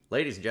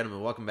Ladies and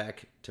gentlemen, welcome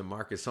back to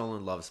Marcus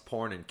Solon Loves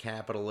Porn and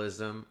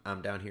Capitalism.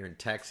 I'm down here in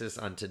Texas.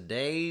 On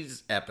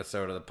today's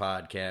episode of the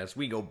podcast,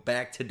 we go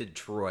back to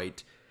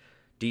Detroit.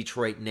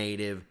 Detroit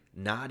native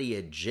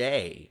Nadia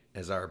J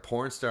as our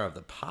porn star of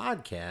the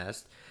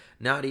podcast.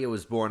 Nadia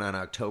was born on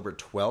October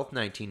 12th,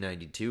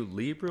 1992.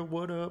 Libra,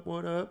 what up,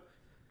 what up?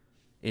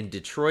 In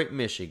Detroit,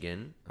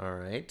 Michigan. All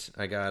right.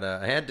 I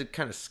had to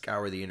kind of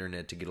scour the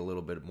internet to get a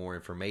little bit more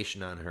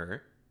information on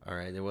her. All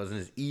right. It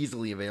wasn't as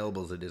easily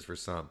available as it is for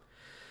some.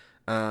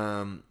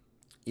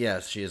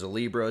 Yes, she is a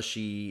Libra.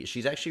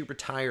 She's actually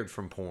retired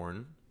from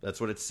porn. That's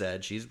what it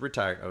said. She's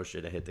retired. Oh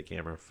shit, I hit the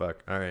camera.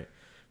 Fuck. All right.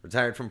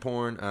 Retired from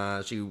porn.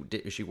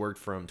 She worked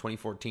from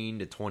 2014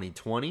 to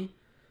 2020.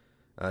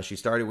 She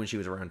started when she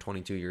was around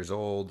 22 years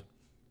old.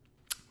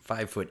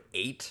 5'8",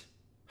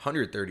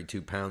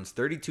 132 pounds,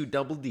 32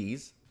 double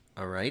D's.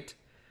 All right.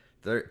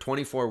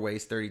 24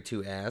 waist,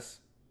 32 ass.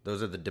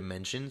 Those are the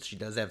dimensions. She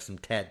does have some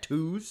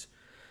tattoos.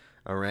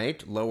 All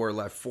right. Lower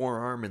left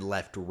forearm and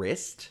left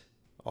wrist.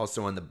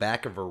 Also on the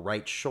back of her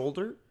right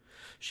shoulder.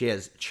 She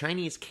has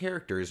Chinese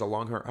characters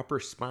along her upper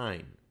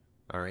spine.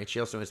 All right. She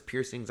also has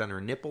piercings on her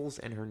nipples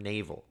and her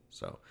navel.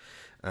 So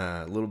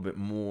a little bit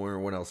more.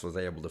 What else was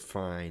I able to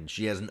find?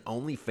 She has an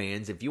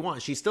OnlyFans. If you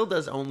want, she still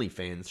does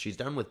OnlyFans. She's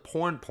done with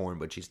porn,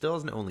 but she still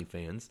has an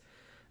OnlyFans.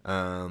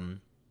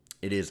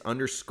 It is at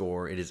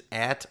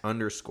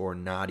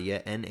 _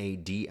 Nadia,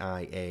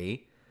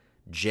 NADIA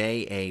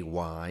JAY_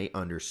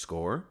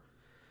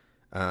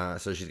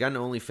 So she's got an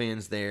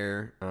OnlyFans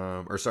there.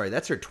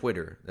 That's her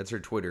Twitter. That's her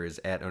Twitter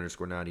is at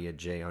 _ Nadia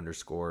J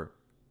 _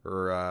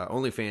 Her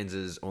OnlyFans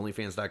is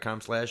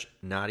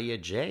onlyfans.com/Nadia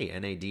J,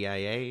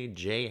 NADIA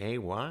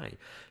JAY.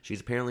 She's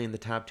apparently in the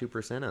top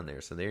 2% on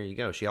there. So there you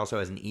go. She also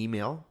has an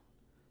email,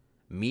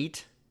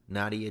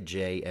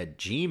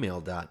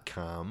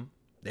 meetnadiaj@gmail.com.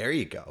 There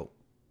you go.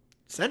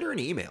 Send her an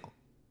email.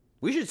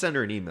 We should send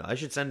her an email. I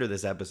should send her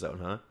this episode,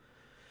 huh?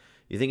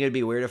 You think it'd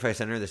be weird if I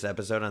sent her this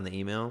episode on the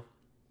email?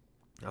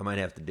 I might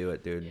have to do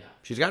it, dude. Yeah.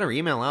 She's got her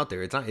email out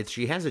there.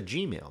 She has a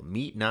Gmail.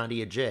 Meet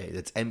Nadia J.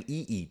 That's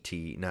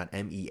MEET, not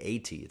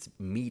MEAT. It's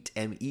Meet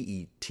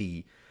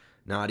MEET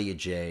Nadia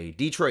J.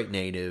 Detroit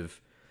native.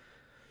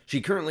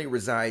 She currently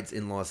resides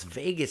in Las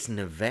Vegas,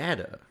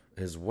 Nevada,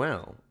 as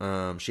well.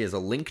 She has a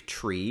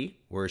Linktree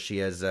where she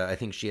has, I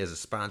think she has a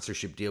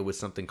sponsorship deal with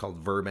something called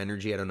Verb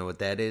Energy. I don't know what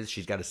that is.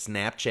 She's got a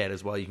Snapchat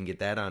as well. You can get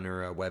that on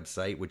her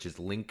website, which is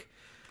link.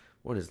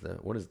 What is the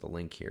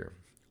link here?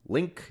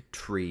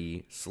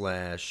 Linktree /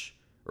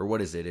 or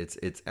what is it? It's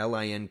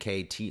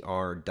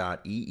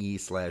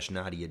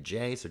linktr.ee/Nadia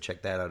J. So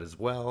check that out as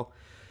well.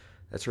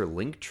 That's her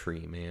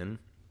Linktree, man.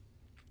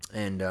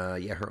 And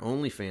her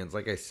OnlyFans,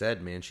 like I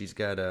said, man, she's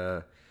got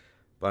about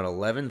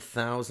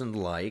 11,000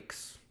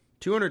 likes,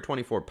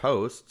 224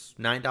 posts,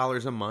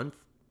 $9 a month.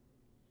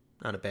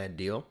 Not a bad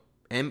deal.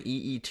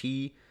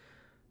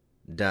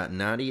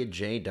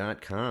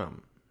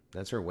 meet.nadiaj.com.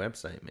 That's her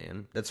website,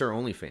 man. That's her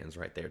OnlyFans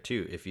right there,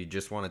 too. If you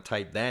just want to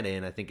type that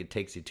in, I think it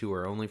takes you to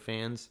her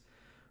OnlyFans.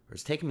 Or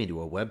it's taking me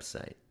to a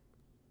website.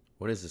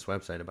 What is this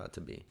website about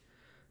to be?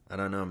 I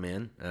don't know,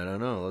 man. I don't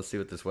know. Let's see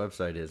what this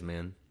website is,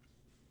 man.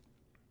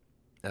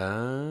 It's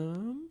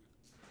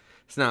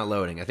not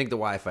loading. I think the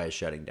Wi-Fi is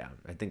shutting down.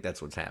 I think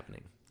that's what's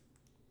happening.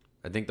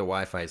 I think the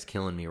Wi-Fi is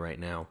killing me right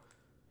now.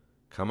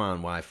 Come on,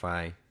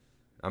 Wi-Fi.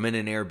 I'm in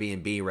an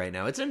Airbnb right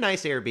now. It's a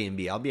nice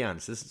Airbnb, I'll be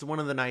honest. This is one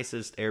of the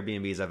nicest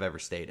Airbnbs I've ever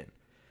stayed in.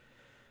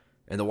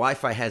 And the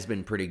Wi-Fi has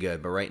been pretty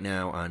good, but right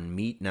now on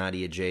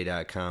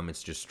meetnadiaj.com,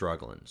 it's just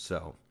struggling.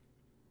 So,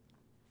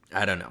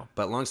 I don't know.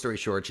 But long story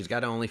short, she's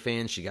got an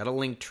OnlyFans, she's got a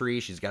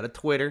Linktree, she's got a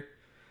Twitter,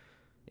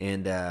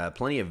 and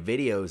plenty of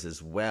videos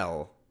as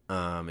well.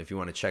 If you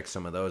want to check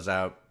some of those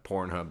out,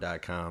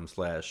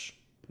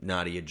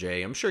 pornhub.com/Nadia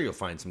J. I'm sure you'll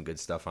find some good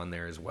stuff on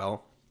there as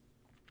well.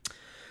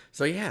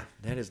 So yeah,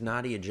 that is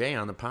Nadia J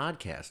on the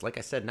podcast. Like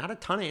I said, not a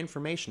ton of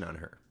information on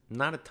her.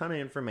 Not a ton of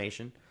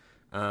information,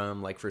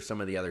 like for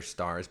some of the other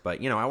stars.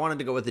 But, I wanted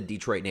to go with the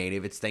Detroit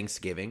native. It's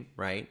Thanksgiving,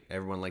 right?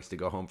 Everyone likes to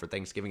go home for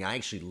Thanksgiving. I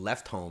actually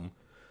left home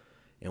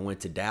and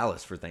went to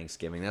Dallas for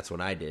Thanksgiving. That's what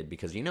I did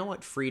because you know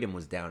what? Freedom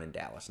was down in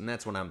Dallas, and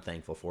that's what I'm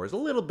thankful for is a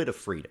little bit of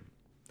freedom.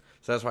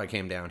 So that's why I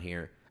came down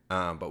here.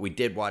 But we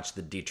did watch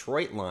the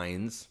Detroit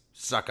Lions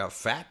suck a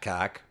fat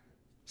cock.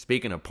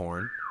 Speaking of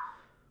porn.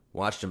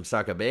 Watched them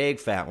suck a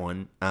big fat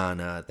one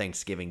on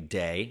Thanksgiving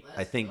Day.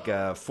 I think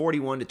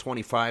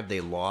 41-25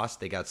 they lost.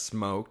 They got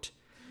smoked.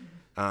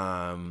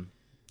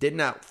 Did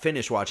not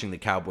finish watching the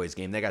Cowboys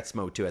game. They got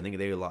smoked too. I think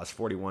they lost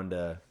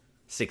 41-16.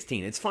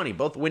 It's funny.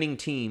 Both winning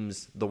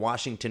teams, the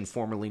Washington,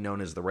 formerly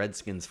known as the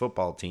Redskins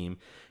football team,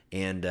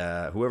 and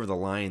whoever the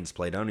Lions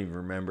played, I don't even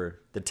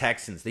remember. The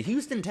Texans, the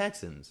Houston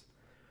Texans.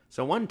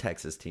 So one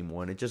Texas team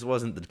won. It just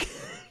wasn't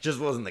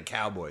the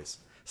Cowboys.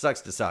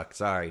 Sucks to suck.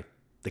 Sorry.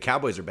 The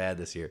Cowboys are bad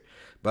this year.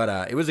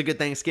 But it was a good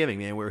Thanksgiving,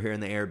 man. We were here in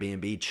the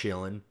Airbnb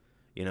chilling.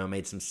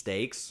 Made some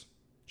steaks.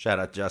 Shout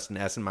out to Justin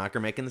Essenmacher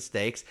making the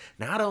steaks.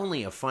 Not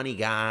only a funny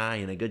guy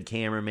and a good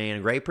cameraman, a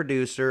great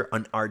producer,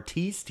 an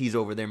artiste. He's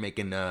over there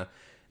making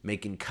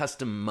making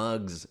custom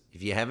mugs.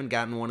 If you haven't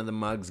gotten one of the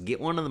mugs, get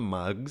one of the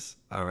mugs.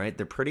 All right,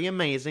 they're pretty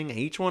amazing.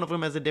 Each one of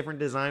them has a different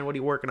design. What are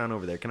you working on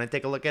over there? Can I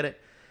take a look at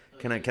it?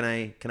 Can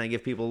I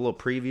give people a little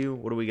preview?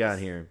 What do we got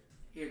here?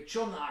 Here,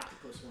 show them the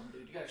octopus one,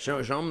 dude. You gotta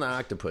Show them the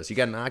octopus. You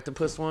got an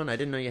octopus one? I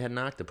didn't know you had an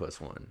octopus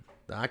one.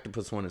 The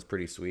octopus one is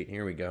pretty sweet.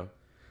 Here we go.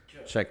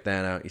 Check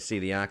that out. You see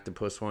the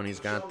octopus one he's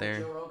got there?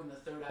 Joe Rogan, the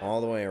third eye.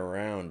 All the way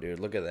around, dude.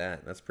 Look at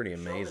that. That's pretty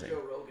amazing.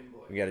 Joe Rogan boy.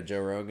 We got a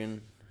Joe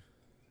Rogan.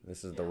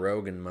 This is the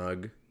Rogan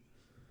mug.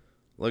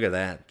 Look at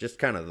that. Just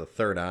kind of the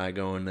third eye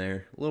going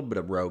there. A little bit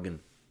of Rogan.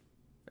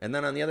 And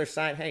then on the other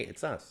side, hey,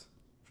 it's us.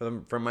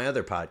 From my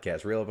other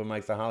podcast, Real Open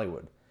Mics to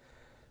Hollywood.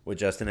 With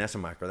Justin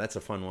Essemacher. That's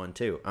a fun one,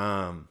 too.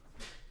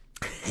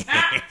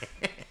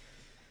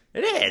 It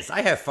is.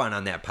 I have fun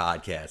on that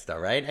podcast, all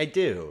right? I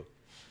do.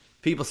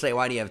 People say,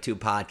 why do you have two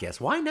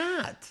podcasts? Why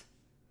not?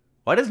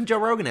 Why doesn't Joe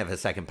Rogan have a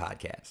second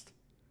podcast?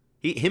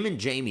 Him and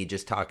Jamie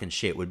just talking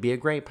shit would be a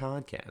great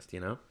podcast, you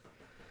know?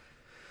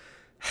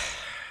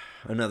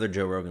 Another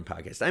Joe Rogan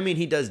podcast. I mean,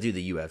 he does do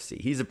the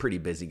UFC. He's a pretty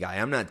busy guy.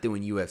 I'm not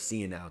doing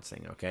UFC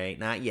announcing, okay?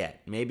 Not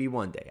yet. Maybe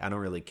one day. I don't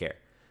really care.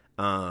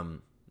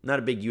 Not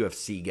a big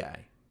UFC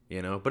guy,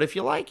 you know? But if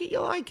you like it, you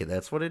like it.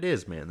 That's what it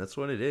is, man. That's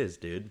what it is,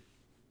 dude.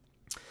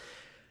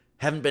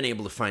 Haven't been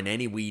able to find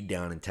any weed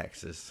down in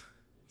Texas.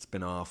 It's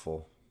been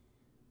awful.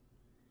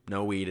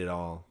 No weed at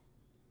all.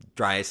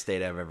 Driest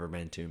state I've ever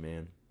been to,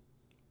 man.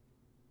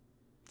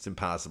 It's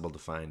impossible to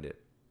find it.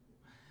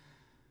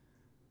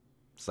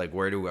 It's like,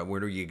 where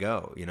do you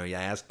go? You know, you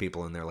ask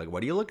people and they're like,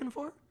 what are you looking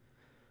for?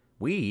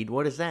 Weed?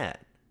 What is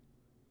that?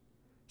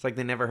 It's like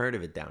they never heard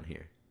of it down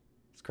here.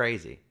 It's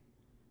crazy.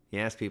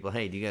 You ask people,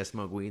 hey, do you guys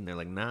smoke weed? And they're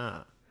like, nah.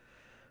 I'm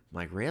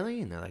like, really?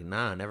 And they're like,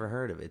 nah, never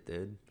heard of it,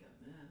 dude.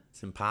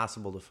 It's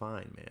impossible to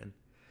find, man.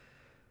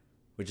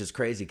 Which is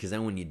crazy, because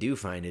then when you do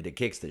find it, it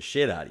kicks the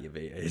shit out of you.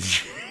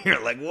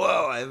 You're like,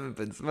 whoa, I haven't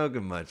been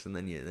smoking much. And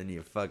then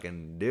you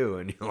fucking do,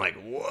 and you're like,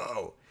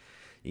 whoa.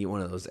 You eat one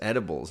of those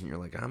edibles, and you're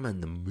like, I'm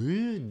on the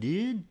moon,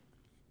 dude.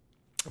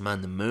 I'm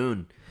on the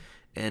moon.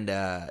 And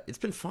it's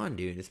been fun,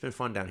 dude. It's been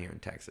fun down here in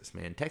Texas,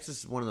 man.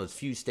 Texas is one of those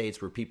few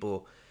states where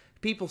people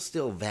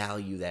still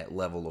value that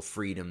level of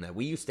freedom that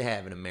we used to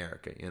have in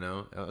America, you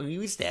know? We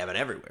used to have it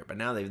everywhere, but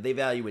now they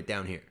value it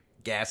down here.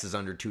 Gas is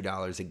under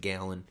 $2 a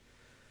gallon.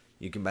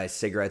 You can buy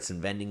cigarettes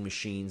and vending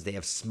machines. They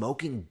have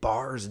smoking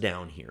bars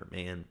down here,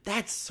 man.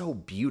 That's so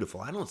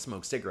beautiful. I don't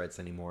smoke cigarettes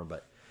anymore,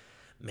 but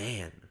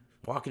man,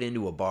 walking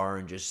into a bar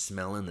and just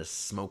smelling the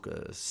smoke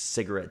of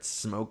cigarette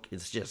smoke,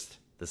 it's just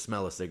the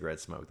smell of cigarette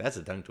smoke. That's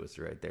a tongue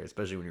twister right there,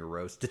 especially when you're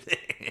roasted.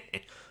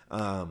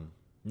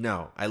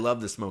 No, I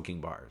love the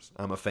smoking bars.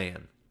 I'm a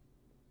fan.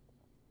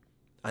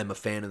 I'm a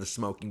fan of the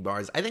smoking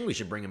bars. I think we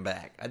should bring them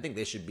back. I think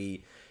they should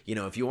be, you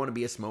know, if you want to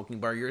be a smoking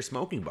bar, you're a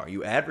smoking bar.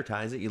 You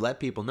advertise it. You let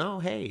people know,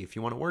 hey, if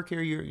you want to work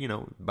here, you're, you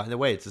know, by the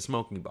way, it's a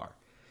smoking bar.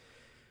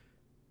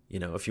 You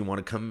know, if you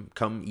want to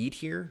come eat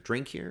here,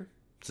 drink here,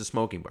 it's a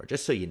smoking bar,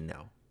 just so you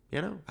know.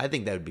 You know, I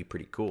think that would be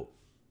pretty cool.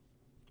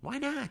 Why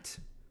not?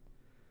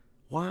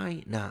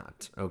 Why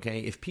not?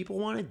 Okay, if people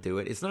want to do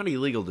it, it's not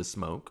illegal to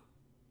smoke.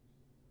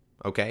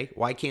 Okay,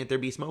 why can't there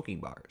be smoking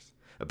bars?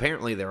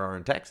 Apparently there are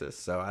in Texas,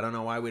 so I don't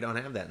know why we don't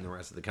have that in the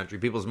rest of the country.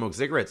 People smoke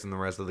cigarettes in the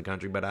rest of the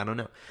country, but I don't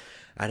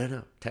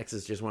know.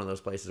 Texas is just one of those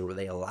places where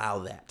they allow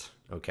that,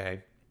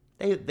 okay?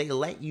 They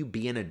let you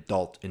be an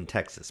adult in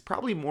Texas,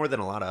 probably more than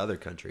a lot of other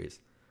countries.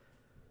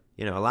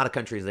 You know, a lot of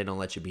countries, they don't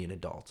let you be an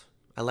adult.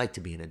 I like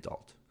to be an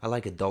adult. I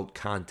like adult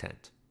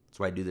content. That's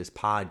why I do this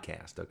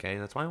podcast, okay?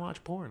 That's why I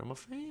watch porn. I'm a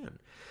fan.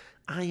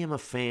 I am a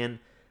fan.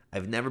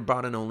 I've never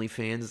bought an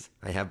OnlyFans.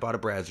 I have bought a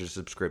Brazzers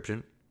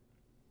subscription.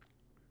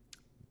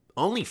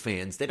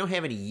 OnlyFans, they don't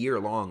have any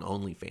year-long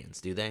OnlyFans,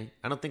 do they?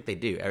 I don't think they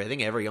do. I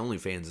think every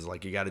OnlyFans is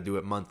like, you got to do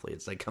it monthly.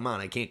 It's like, come on,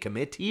 I can't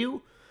commit to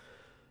you?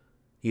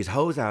 These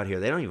hoes out here,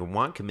 they don't even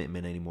want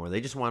commitment anymore.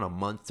 They just want a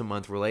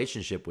month-to-month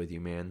relationship with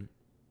you, man.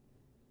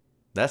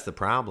 That's the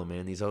problem,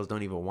 man. These hoes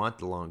don't even want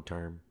the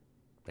long-term.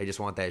 They just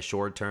want that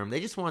short-term.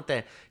 They just want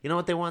that, you know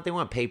what they want? They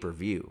want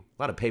pay-per-view.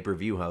 A lot of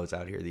pay-per-view hoes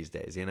out here these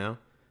days, you know?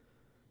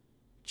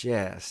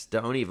 Just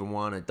don't even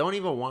want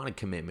a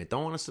commitment.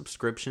 Don't want a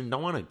subscription.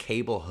 Don't want a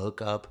cable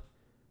hookup.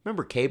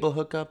 Remember cable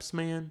hookups,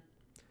 man?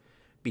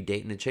 Be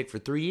dating a chick for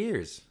 3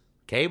 years.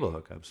 Cable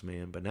hookups,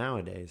 man. But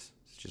nowadays,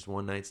 it's just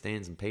one night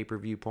stands and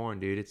pay-per-view porn,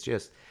 dude. It's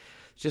just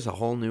a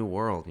whole new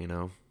world, you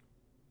know?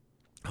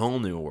 Whole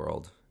new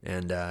world.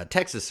 And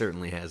Texas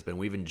certainly has been.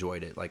 We've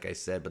enjoyed it, like I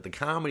said. But the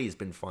comedy has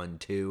been fun,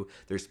 too.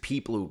 There's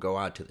people who go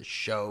out to the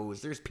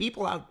shows. There's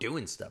people out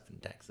doing stuff in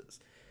Texas.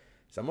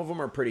 Some of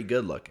them are pretty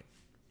good looking.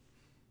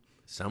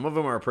 Some of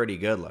them are pretty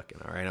good looking,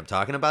 all right? I'm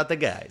talking about the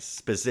guys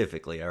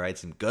specifically, all right?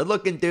 Some good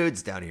looking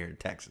dudes down here in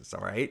Texas,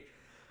 all right?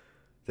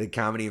 Did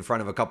comedy in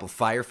front of a couple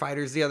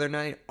firefighters the other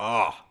night.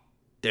 Oh,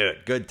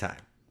 dude, good time.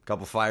 A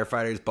couple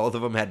firefighters, both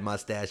of them had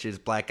mustaches,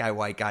 black guy,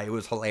 white guy. It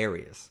was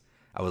hilarious.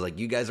 I was like,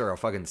 you guys are a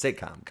fucking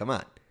sitcom. Come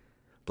on.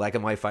 Black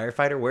and white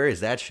firefighter, where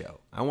is that show?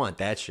 I want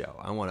that show.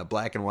 I want a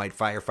black and white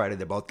firefighter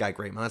that both got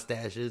great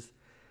mustaches.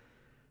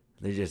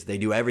 They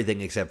do everything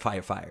except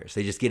fight fires.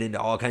 They just get into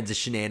all kinds of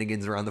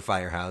shenanigans around the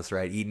firehouse,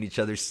 right? Eating each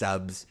other's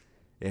subs,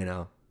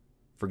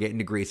 forgetting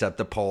to grease up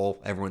the pole.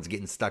 Everyone's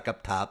getting stuck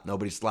up top.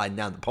 Nobody's sliding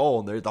down the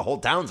pole, and the whole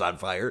town's on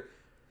fire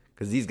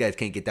because these guys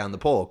can't get down the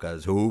pole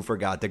because who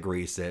forgot to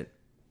grease it?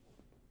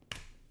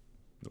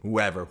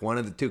 Whoever, one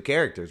of the two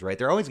characters, right?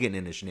 They're always getting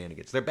into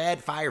shenanigans. They're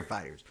bad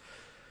firefighters,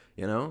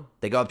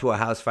 They go up to a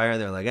house fire.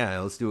 They're like,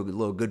 let's do a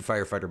little good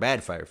firefighter,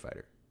 bad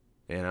firefighter,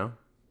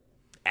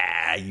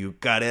 you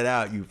cut it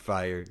out, you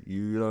fire.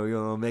 You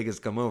don't make us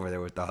come over there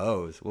with the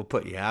hose. We'll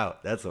put you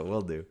out. That's what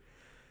we'll do.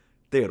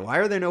 Dude, why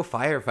are there no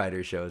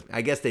firefighter shows?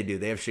 I guess they do.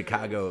 They have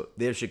Chicago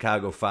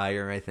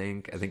Fire, I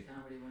think. Comedy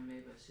one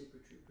made by Super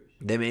Troopers.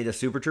 They made a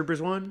Super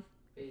Troopers one?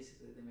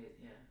 Basically, they made,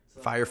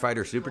 So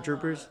Firefighter Super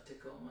Troopers?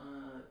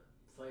 Tacoma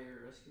Fire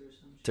Rescue or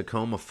something.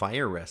 Tacoma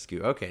Fire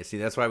Rescue. Okay, see,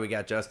 that's why we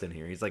got Justin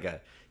here. He's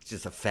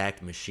just a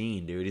fact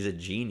machine, dude. He's a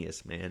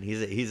genius, man.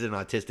 He's an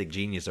autistic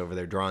genius over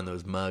there drawing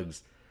those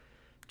mugs.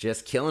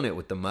 Just killing it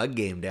with the mug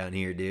game down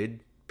here,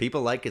 dude.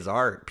 People like his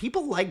art.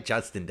 People like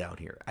Justin down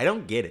here. I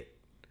don't get it.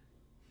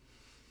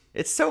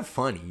 It's so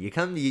funny.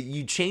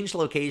 You change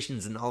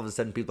locations and all of a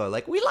sudden people are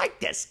like, we like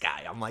this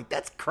guy. I'm like,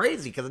 that's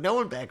crazy because no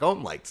one back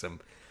home likes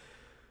him.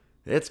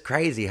 It's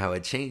crazy how a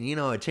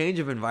change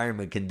of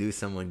environment can do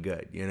someone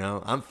good,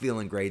 I'm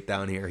feeling great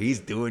down here.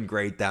 He's doing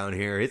great down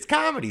here. His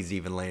comedy's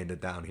even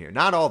landed down here.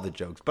 Not all the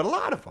jokes, but a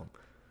lot of them.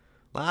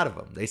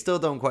 They still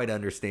don't quite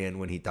understand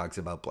when he talks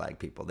about black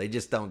people. They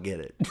just don't get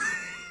it.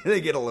 They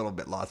get a little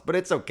bit lost, but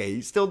it's okay.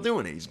 He's still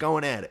doing it. He's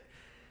going at it.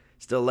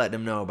 Still letting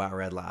them know about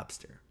Red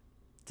Lobster.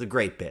 It's a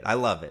great bit. I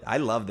love it. I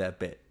love that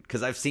bit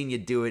because I've seen you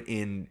do it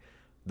in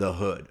the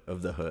hood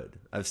of the hood.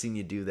 I've seen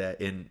you do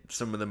that in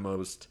some of the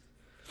most...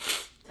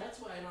 That's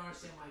why I don't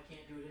understand why I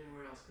can't do it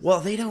anywhere else.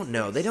 Well, they don't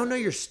know. They don't know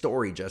your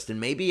story, Justin.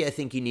 Maybe I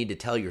think you need to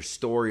tell your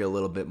story a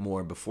little bit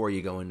more before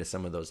you go into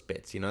some of those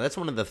bits. That's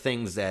one of the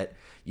things that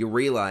you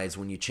realize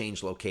when you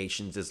change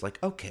locations is like,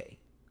 okay,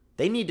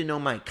 they need to know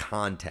my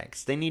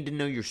context. They need to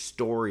know your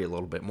story a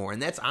little bit more.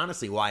 And that's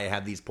honestly why I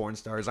have these porn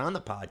stars on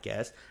the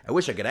podcast. I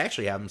wish I could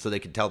actually have them so they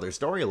could tell their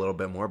story a little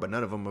bit more, but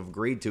none of them have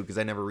agreed to because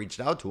I never reached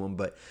out to them.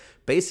 But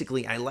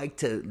basically, I like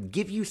to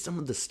give you some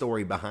of the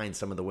story behind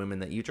some of the women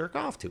that you jerk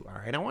off to,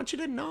 all right? I want you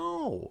to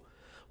know.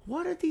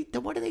 What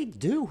do they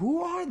do?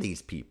 Who are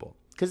these people?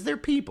 Because they're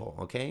people,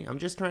 okay? I'm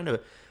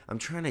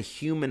trying to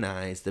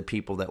humanize the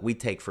people that we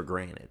take for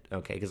granted,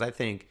 okay? Because I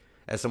think,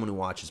 as someone who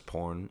watches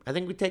porn, I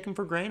think we take them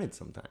for granted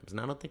sometimes, and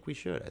I don't think we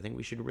should. I think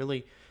we should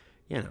really,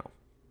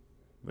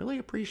 really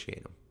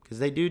appreciate them because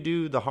they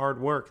do the hard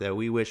work that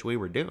we wish we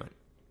were doing.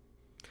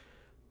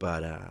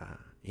 But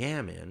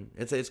yeah, man,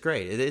 it's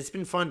great. It's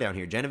been fun down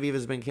here. Genevieve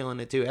has been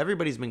killing it too.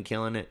 Everybody's been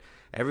killing it.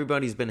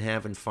 Everybody's been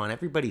having fun.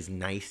 Everybody's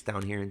nice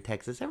down here in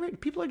Texas.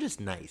 People are just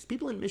nice.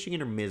 People in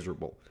Michigan are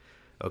miserable.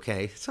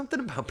 Okay? Something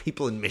about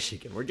people in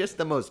Michigan. We're just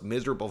the most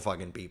miserable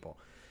fucking people.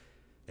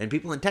 And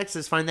people in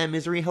Texas find that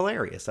misery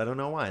hilarious. I don't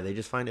know why. They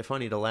just find it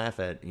funny to laugh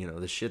at,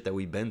 the shit that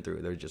we've been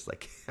through. They're just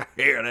like,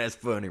 yeah, that's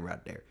funny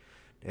right there.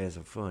 That's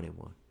a funny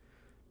one.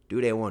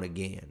 Do that one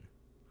again.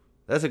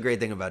 That's a great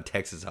thing about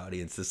Texas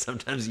audiences.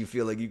 Sometimes you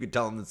feel like you could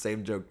tell them the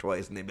same joke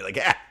twice and they'd be like,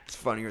 it's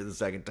funnier the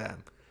second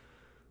time.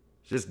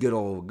 It's just good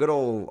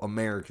old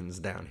Americans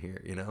down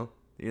here,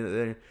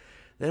 they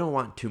don't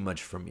want too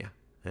much from you,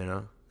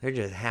 They're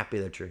just happy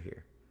that you're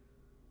here.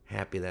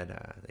 Happy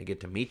that they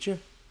get to meet you,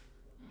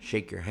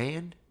 shake your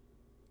hand,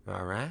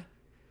 all right?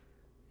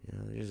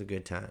 There's a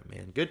good time,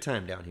 man. Good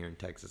time down here in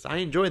Texas. I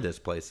enjoy this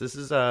place. This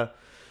is, I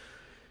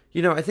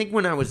think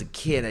when I was a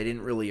kid, I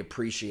didn't really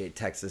appreciate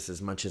Texas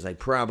as much as I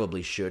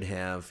probably should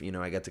have.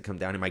 I got to come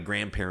down here. My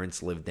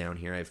grandparents lived down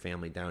here. I have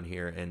family down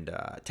here. And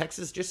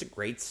Texas is just a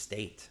great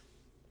state.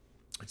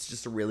 It's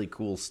just a really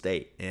cool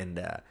state.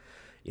 And,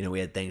 we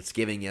had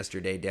Thanksgiving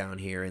yesterday down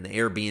here in the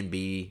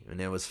Airbnb, and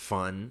that was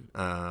fun.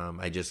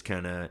 I just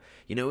kind of,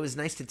 it was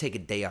nice to take a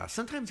day off.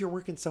 Sometimes you're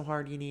working so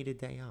hard you need a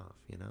day off,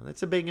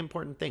 That's a big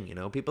important thing,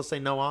 People say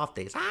no off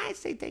days. I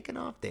say take an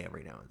off day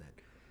every now and then.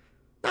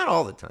 Not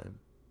all the time.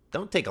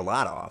 Don't take a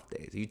lot of off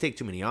days. You take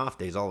too many off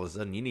days, all of a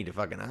sudden you need a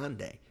fucking on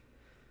day.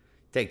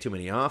 Take too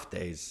many off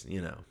days,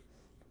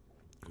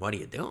 what are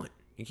you doing?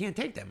 You can't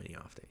take that many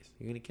off days.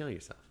 You're going to kill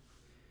yourself.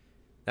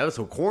 That was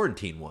what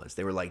quarantine was.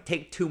 They were like,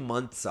 take 2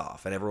 months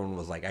off. And everyone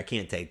was like, I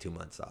can't take 2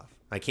 months off.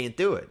 I can't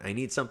do it. I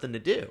need something to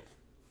do.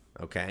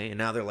 Okay? And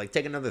now they're like,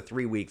 take another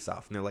 3 weeks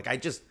off. And they're like, I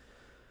just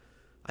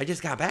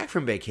got back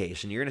from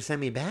vacation. You're going to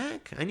send me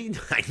back? I need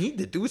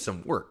to do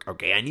some work.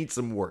 Okay? I need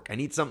some work. I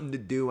need something to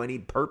do. I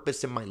need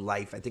purpose in my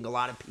life. I think a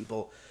lot of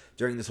people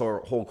during this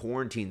whole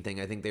quarantine thing,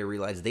 I think they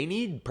realize they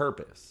need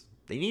purpose.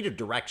 They need a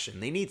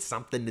direction. They need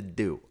something to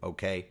do.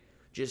 Okay?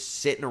 Just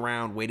sitting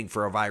around waiting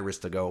for a virus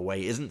to go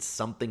away isn't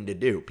something to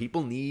do.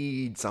 People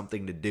need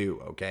something to do,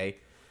 okay?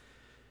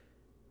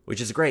 Which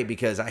is great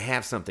because I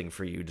have something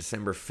for you.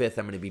 December 5th,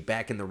 I'm going to be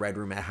back in the Red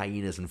Room at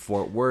Hyenas in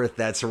Fort Worth.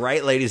 That's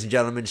right, ladies and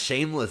gentlemen.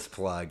 Shameless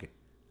plug.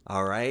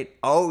 All right?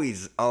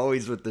 Always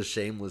with the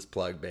shameless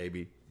plug,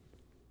 baby.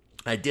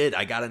 I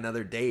got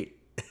another date.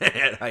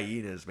 at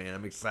Hyenas, man.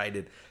 I'm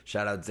excited.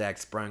 Shout out Zach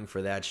Sprung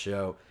for that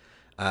show.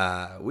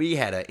 We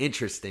had an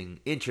interesting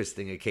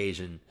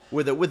occasion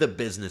with a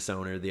business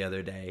owner the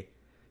other day.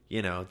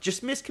 You know,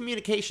 just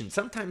miscommunication.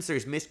 Sometimes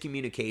there's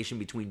miscommunication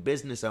between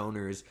business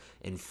owners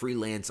and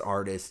freelance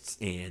artists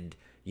and,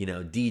 you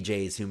know,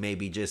 DJs who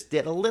maybe just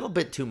did a little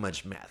bit too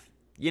much meth.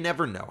 You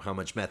never know how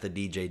much meth a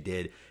DJ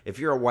did. If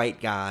you're a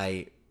white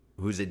guy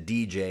who's a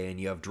DJ and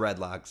you have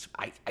dreadlocks,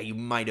 you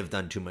might have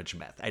done too much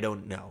meth. I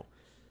don't know.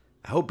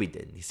 I hope he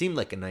didn't. He seemed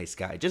like a nice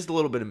guy. Just a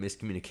little bit of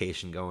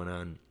miscommunication going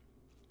on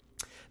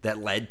that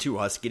led to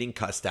us getting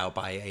cussed out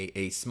by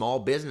a small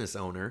business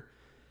owner.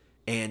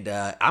 And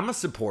I'm a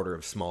supporter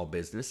of small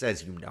business,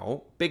 as you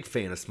know. Big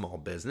fan of small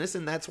business,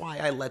 and that's why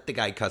I let the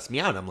guy cuss me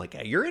out. I'm like,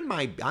 hey,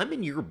 I'm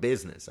in your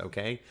business,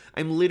 okay?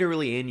 I'm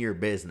literally in your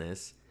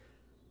business,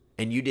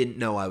 and you didn't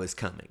know I was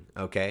coming,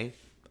 okay?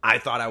 I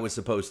thought I was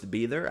supposed to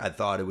be there. I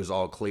thought it was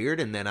all cleared,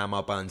 and then I'm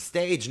up on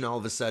stage, and all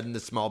of a sudden the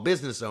small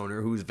business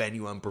owner whose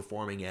venue I'm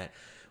performing at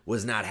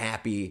was not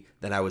happy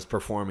that I was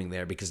performing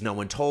there because no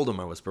one told him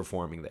I was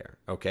performing there,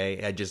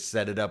 okay? I just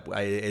set it up.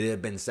 It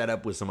had been set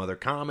up with some other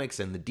comics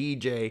and the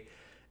DJ,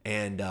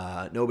 and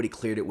nobody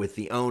cleared it with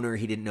the owner.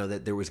 He didn't know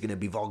that there was going to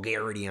be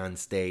vulgarity on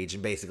stage,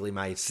 and basically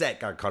my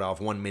set got cut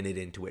off 1 minute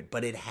into it,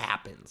 but it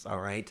happens, all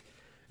right?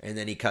 And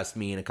then he cussed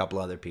me and a couple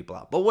other people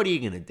out. But what are you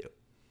going to do?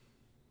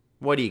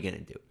 What are you going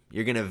to do?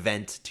 You're going to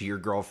vent to your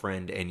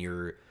girlfriend and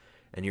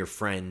your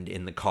friend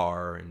in the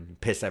car and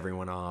piss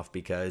everyone off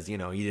because, you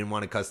know, you didn't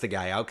want to cuss the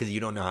guy out because you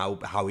don't know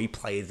how he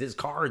plays his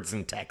cards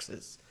in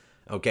Texas.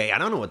 Okay, I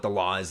don't know what the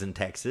law is in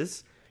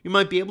Texas. You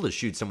might be able to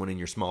shoot someone in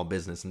your small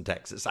business in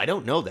Texas. I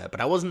don't know that,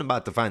 but I wasn't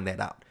about to find that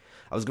out.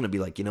 I was going to be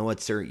like, you know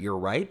what, sir, you're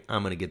right.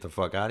 I'm going to get the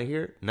fuck out of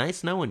here.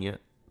 Nice knowing you.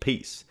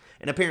 Peace.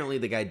 And apparently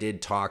the guy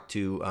did talk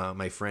to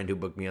my friend who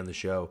booked me on the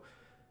show,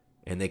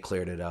 and they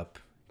cleared it up.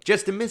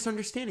 Just a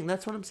misunderstanding.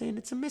 That's what I'm saying.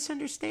 It's a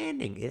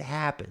misunderstanding. It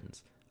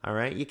happens. All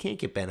right? You can't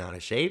get bent out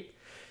of shape.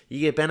 You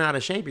get bent out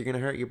of shape, you're going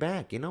to hurt your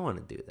back. You don't want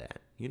to do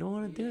that. You don't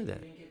want to do that.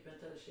 You didn't get bent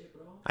out of shape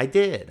at all? I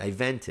did. I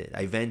vented.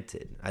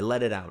 I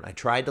let it out. I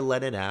tried to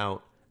let it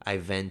out. I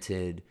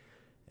vented.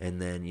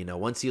 And then, you know,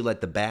 once you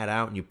let the bad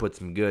out and you put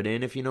some good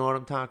in, if you know what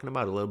I'm talking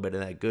about, a little bit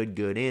of that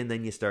good in,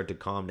 then you start to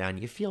calm down.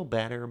 You feel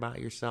better about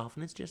yourself,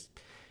 and it's just,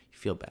 you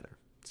feel better.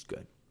 It's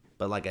good.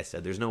 But like I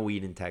said, there's no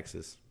weed in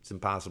Texas. It's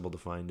impossible to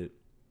find it.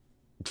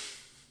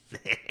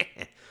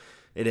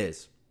 It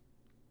is.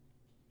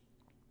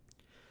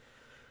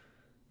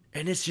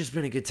 And it's just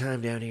been a good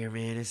time down here,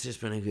 man. It's just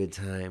been a good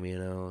time, you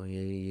know.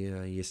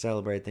 You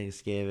celebrate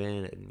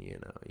Thanksgiving, and you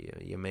know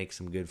you make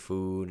some good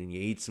food, and you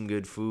eat some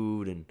good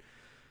food, and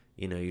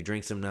you know you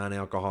drink some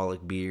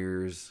non-alcoholic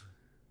beers,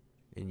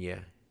 and you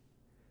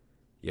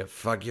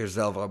fuck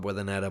yourself up with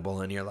an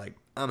edible, and you're like,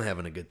 I'm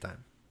having a good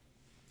time.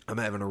 I'm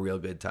having a real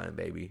good time,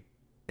 baby.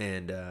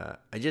 And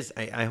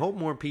I hope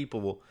more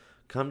people will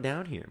come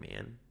down here,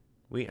 man.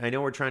 I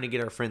know we're trying to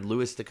get our friend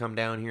Lewis to come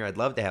down here. I'd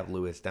love to have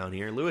Lewis down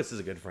here. Lewis is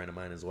a good friend of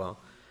mine as well.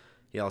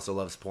 He also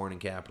loves porn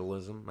and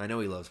capitalism. I know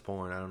he loves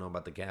porn. I don't know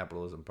about the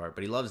capitalism part,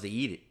 but he loves to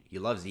eat it. He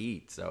loves to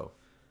eat. So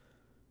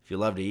if you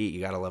love to eat, you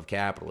got to love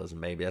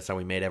capitalism, baby. That's how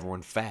we made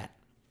everyone fat.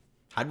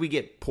 How'd we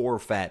get poor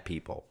fat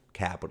people?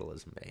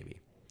 Capitalism,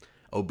 baby.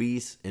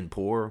 Obese and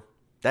poor.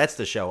 That's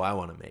the show I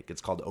want to make.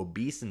 It's called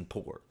Obese and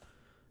Poor,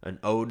 an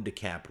ode to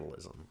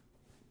capitalism.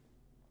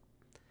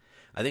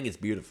 I think it's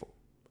beautiful.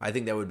 I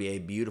think that would be a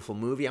beautiful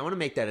movie. I want to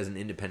make that as an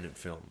independent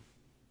film.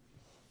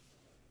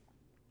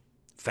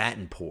 Fat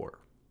and Poor,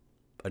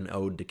 an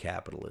ode to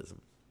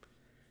capitalism.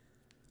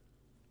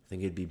 I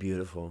think it'd be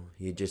beautiful.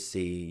 You just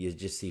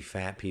see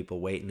fat people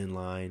waiting in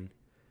line.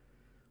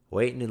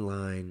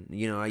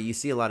 You know, you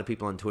see a lot of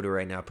people on Twitter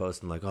right now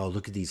posting like, "Oh,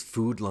 look at these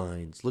food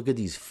lines. Look at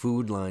these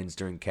food lines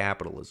during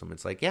capitalism."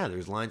 It's like, yeah,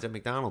 there's lines at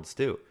McDonald's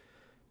too.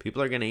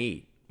 People are going to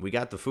eat. We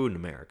got the food in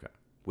America.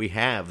 We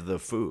have the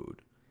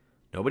food.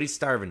 Nobody's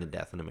starving to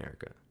death in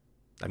America.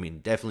 I mean,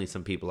 definitely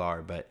some people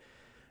are, but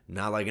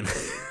not like in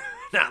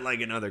not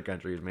like in other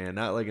countries, man.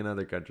 Not like in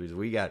other countries.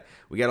 We got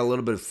a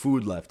little bit of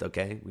food left,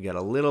 okay? We got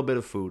a little bit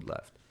of food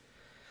left.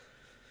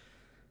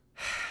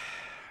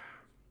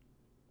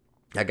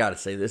 I gotta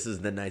say, this is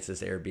the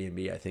nicest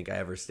Airbnb I think I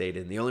ever stayed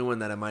in. The only one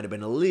that I might have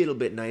been a little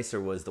bit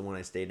nicer was the one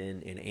I stayed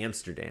in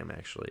Amsterdam,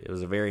 actually. It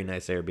was a very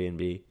nice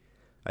Airbnb.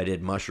 I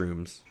did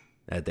mushrooms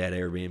at that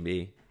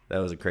Airbnb. That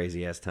was a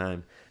crazy-ass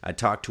time. I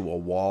talked to a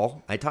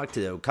wall. I talked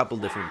to a couple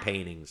different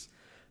paintings.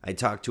 I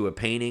talked to a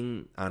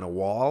painting on a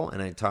wall,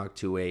 and I talked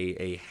to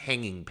a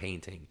hanging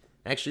painting.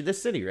 Actually,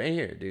 this city right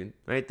here, dude.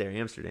 Right there,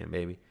 Amsterdam,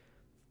 baby.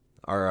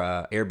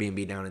 Our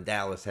Airbnb down in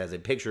Dallas has a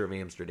picture of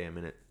Amsterdam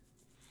in it.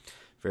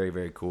 Very,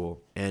 very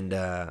cool. And,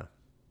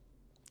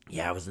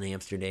 yeah, I was in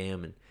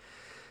Amsterdam, and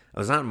I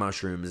was on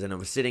mushrooms, and I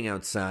was sitting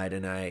outside,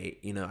 and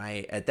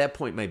I at that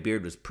point, my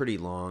beard was pretty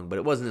long, but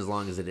it wasn't as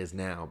long as it is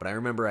now. But I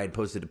remember I had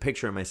posted a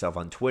picture of myself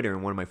on Twitter,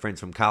 and one of my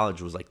friends from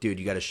college was like, dude,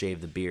 you got to shave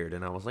the beard.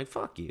 And I was like,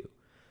 fuck you.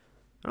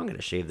 I don't got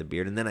to shave the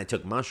beard. And then I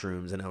took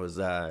mushrooms, and I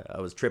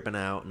was tripping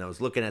out, and I was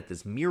looking at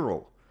this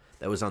mural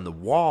that was on the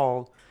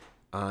wall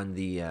on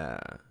the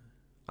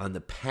on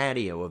the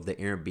patio of the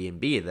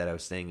Airbnb that I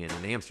was staying in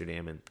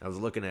Amsterdam, and I was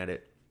looking at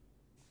it.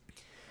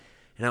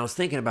 And I was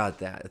thinking about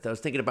that. I was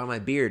thinking about my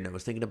beard, and I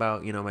was thinking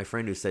about, my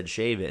friend who said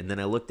shave it. And then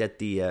I looked at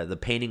the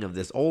painting of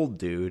this old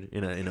dude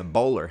in a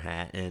bowler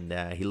hat, and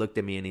he looked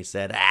at me and he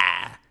said,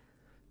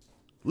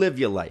 live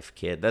your life,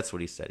 kid. That's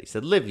what he said. He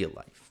said, live your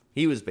life.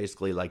 He was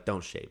basically like,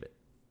 don't shave it.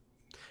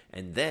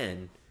 And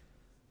then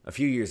a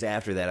few years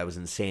after that, I was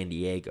in San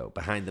Diego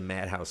behind the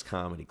Madhouse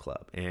Comedy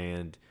Club,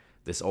 and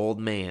this old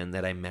man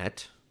that I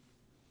met,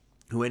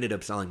 who ended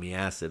up selling me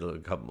acid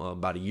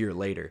about a year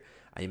later,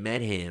 I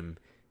met him,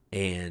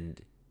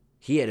 and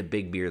he had a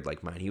big beard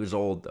like mine. He was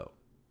old, though,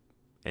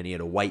 and he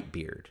had a white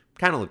beard.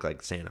 Kind of looked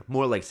like Santa.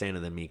 More like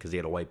Santa than me because he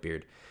had a white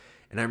beard.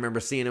 And I remember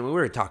seeing him, and we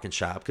were talking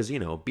shop because,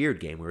 beard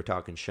game. We were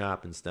talking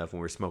shop and stuff, and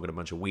we were smoking a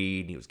bunch of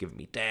weed, and he was giving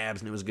me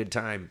dabs, and it was a good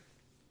time.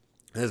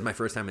 This was my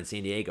first time in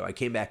San Diego. I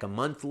came back a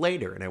month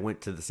later, and I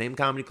went to the same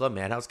comedy club,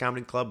 Madhouse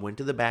Comedy Club, went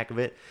to the back of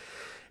it,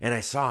 and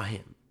I saw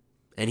him,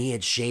 and he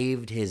had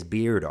shaved his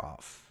beard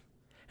off.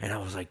 And I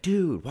was like,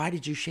 dude, why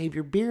did you shave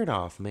your beard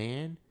off,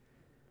 man?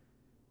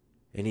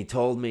 And he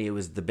told me it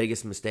was the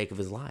biggest mistake of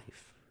his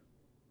life.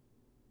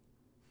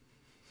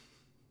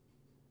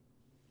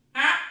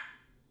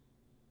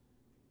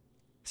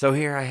 So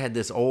here I had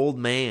this old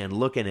man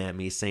looking at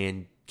me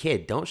saying,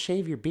 kid, don't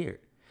shave your beard.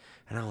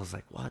 And I was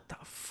like, what the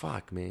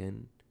fuck,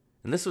 man?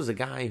 And this was a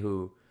guy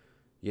who,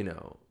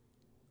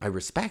 I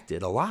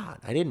respected a lot.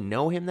 I didn't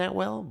know him that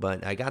well,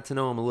 but I got to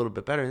know him a little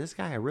bit better. And this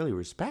guy I really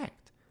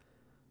respect.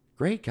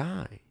 Great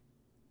guy.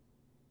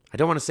 I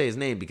don't want to say his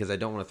name because I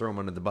don't want to throw him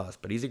under the bus,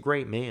 but he's a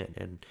great man.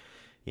 And,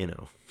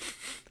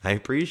 I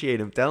appreciate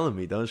him telling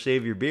me, don't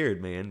shave your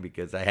beard, man,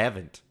 because I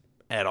haven't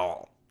at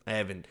all.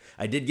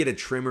 I did get a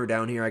trimmer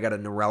down here. I got a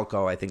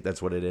Norelco. I think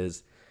that's what it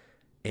is.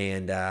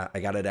 And I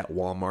got it at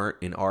Walmart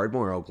in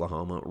Ardmore,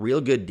 Oklahoma.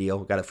 Real good deal.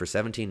 Got it for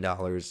 $17.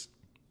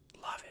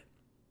 Love it.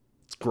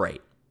 It's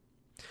great.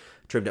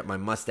 Trimmed up my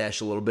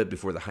mustache a little bit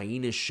before the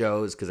Hyenas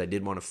shows because I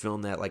did want to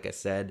film that, like I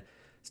said.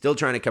 Still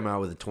trying to come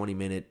out with a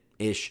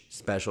 20-minute-ish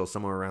special,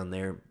 somewhere around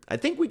there. I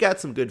think we got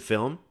some good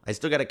film. I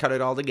still got to cut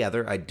it all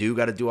together. I do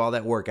got to do all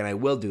that work, and I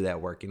will do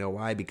that work. You know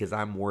why? Because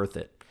I'm worth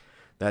it.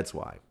 That's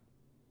why.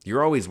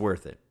 You're always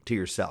worth it to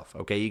yourself,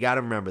 okay? You got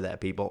to remember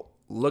that, people.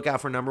 Look out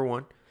for number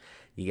one.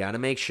 You got to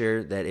make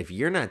sure that if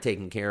you're not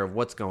taking care of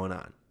what's going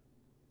on,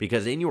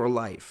 because in your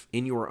life,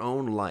 in your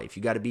own life,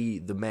 you got to be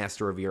the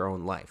master of your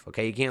own life,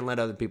 okay? You can't let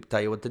other people tell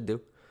you what to do.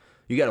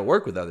 You got to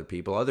work with other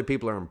people. Other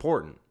people are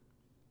important,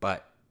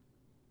 but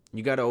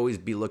you got to always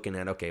be looking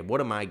at, okay, what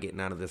am I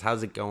getting out of this?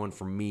 How's it going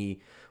for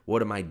me?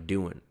 What am I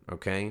doing,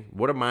 okay?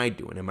 What am I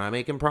doing? Am I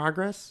making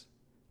progress?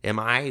 Am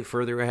I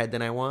further ahead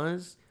than I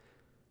was?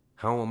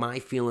 How am I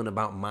feeling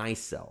about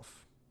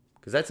myself?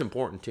 Because that's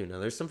important too. Now,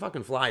 there's some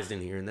fucking flies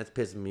in here, and that's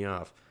pissing me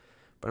off.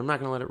 But I'm not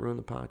going to let it ruin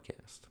the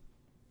podcast.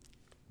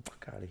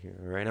 Fuck out of here,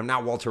 all right? I'm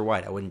not Walter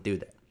White. I wouldn't do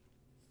that.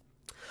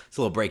 It's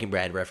a little Breaking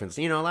Bad reference.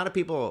 A lot of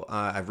people,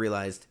 I've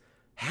realized,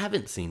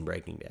 haven't seen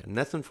Breaking Bad. And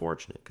that's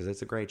unfortunate, because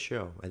it's a great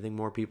show. I think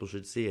more people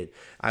should see it.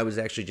 I was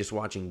actually just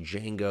watching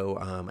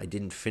Django. I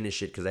didn't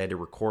finish it because I had to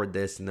record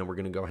this, and then we're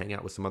going to go hang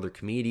out with some other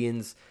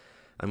comedians.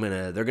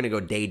 They're going to go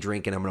day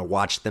drink, and I'm going to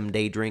watch them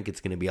day drink.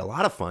 It's going to be a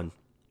lot of fun.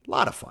 A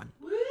lot of fun.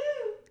 Woo!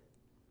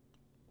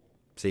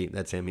 See,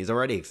 that's him. He's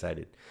already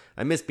excited.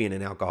 I miss being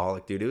an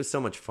alcoholic, dude. It was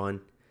so much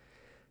fun.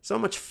 So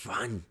much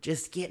fun.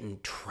 Just getting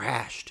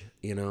trashed,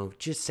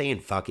 Just saying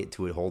fuck it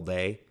to a whole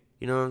day.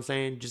 You know what I'm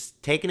saying?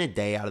 Just taking a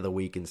day out of the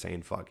week and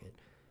saying fuck it.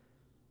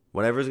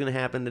 Whatever's going to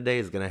happen today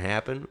is going to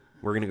happen.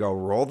 We're going to go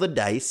roll the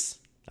dice,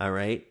 all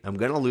right? I'm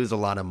going to lose a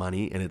lot of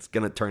money, and it's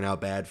going to turn out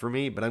bad for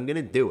me, but I'm going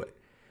to do it.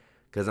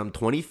 Because I'm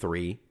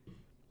 23.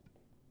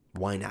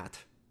 Why not?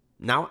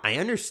 Now, I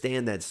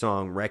understand that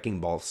song, Wrecking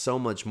Ball, so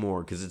much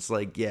more. Because it's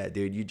like, yeah,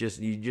 dude, you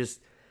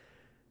just...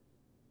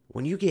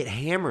 When you get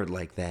hammered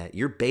like that,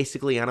 you're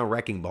basically on a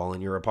wrecking ball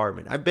in your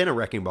apartment. I've been a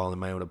wrecking ball in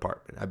my own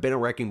apartment. I've been a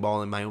wrecking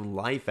ball in my own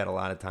life at a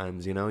lot of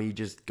times, You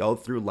just go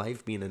through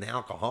life being an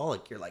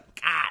alcoholic. You're like,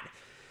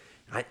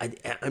 God,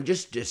 I'm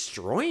just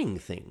destroying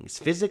things.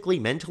 Physically,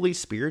 mentally,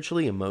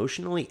 spiritually,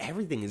 emotionally.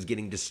 Everything is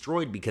getting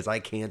destroyed because I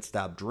can't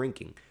stop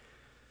drinking.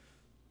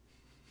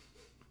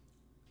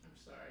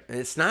 And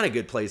it's not a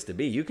good place to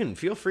be. You can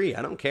feel free.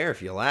 I don't care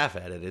if you laugh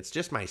at it. It's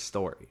just my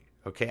story.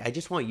 Okay? I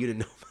just want you to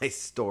know my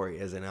story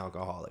as an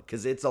alcoholic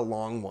because it's a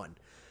long one.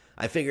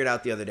 I figured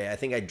out the other day, I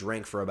think I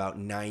drank for about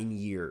 9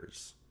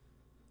 years.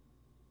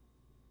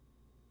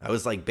 I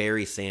was like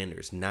Barry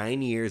Sanders.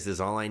 9 years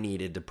is all I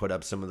needed to put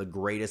up some of the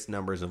greatest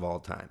numbers of all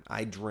time.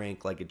 I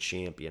drank like a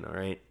champion, all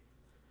right?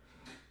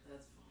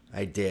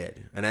 I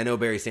did. And I know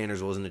Barry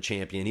Sanders wasn't a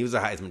champion. He was a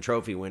Heisman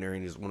Trophy winner,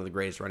 and he's one of the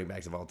greatest running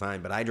backs of all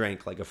time. But I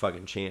drank like a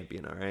fucking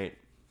champion, all right?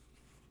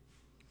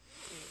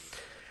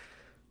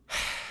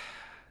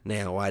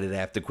 Now, why did I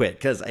have to quit?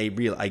 Because I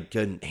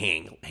couldn't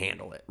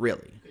handle it,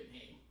 really.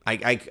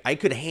 I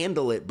could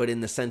handle it, but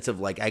in the sense of,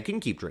 like, I can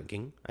keep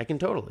drinking. I can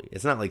totally.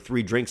 It's not like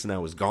 3 drinks and I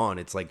was gone.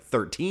 It's like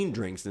 13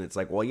 drinks, and it's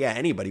like, well, yeah,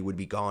 anybody would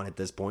be gone at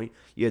this point.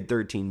 You had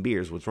 13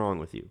 beers. What's wrong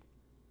with you?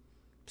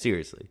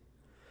 Seriously.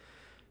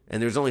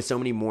 And there's only so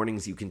many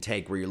mornings you can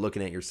take where you're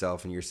looking at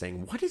yourself and you're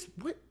saying, what are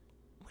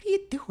you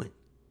doing?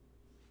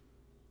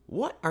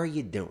 What are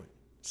you doing?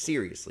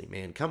 Seriously,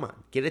 man, come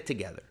on, get it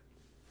together.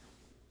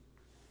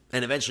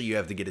 And eventually you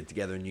have to get it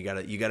together, and you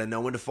gotta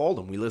know when to fold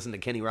them. We listened to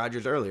Kenny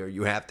Rogers earlier.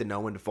 You have to know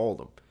when to fold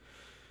them.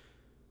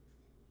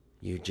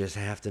 You just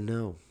have to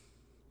know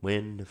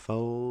when to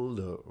fold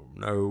them,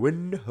 know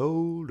when to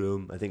hold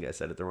them. I think I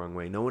said it the wrong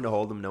way. Know when to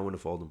hold them, know when to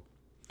fold them.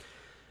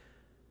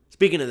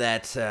 Speaking of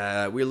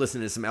that, we were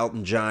listening to some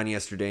Elton John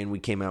yesterday, and we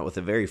came out with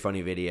a very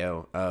funny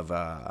video of,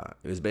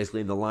 it was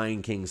basically the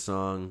Lion King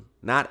song.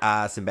 Not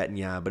Simba and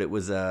Ya, but it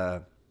was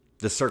The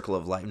Circle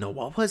of Life. No,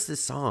 what was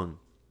this song?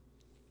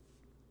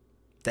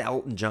 The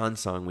Elton John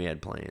song we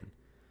had playing.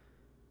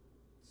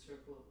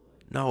 Circle of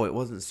Life. No, it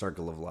wasn't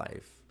Circle of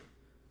Life.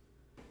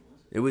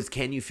 It was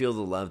Can You Feel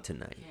the Love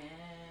Tonight?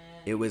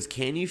 It was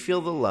Can You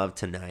Feel the Love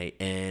Tonight?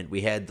 And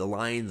we had the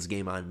Lions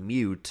game on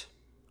mute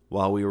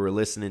while we were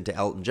listening to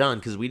Elton John,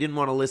 because we didn't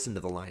want to listen to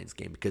the Lions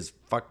game, because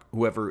fuck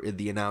whoever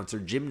the announcer,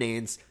 Jim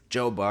Nantz,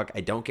 Joe Buck,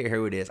 I don't care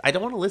who it is. I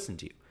don't want to listen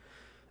to you.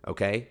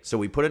 Okay? So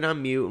we put it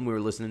on mute, and we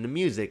were listening to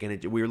music,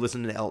 and we were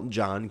listening to Elton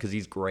John, because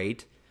he's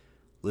great.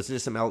 Listen to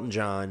some Elton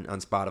John on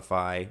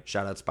Spotify.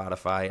 Shout out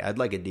Spotify. I'd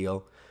like a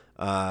deal.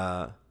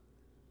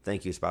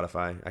 Thank you,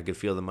 Spotify. I could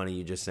feel the money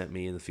you just sent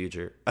me in the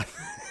future.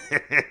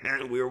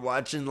 We were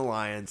watching the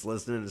Lions,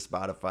 listening to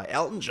Spotify.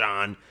 Elton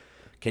John,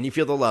 Can You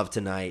Feel the Love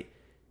Tonight?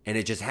 And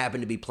it just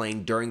happened to be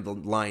playing during the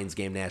Lions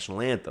game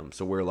national anthem.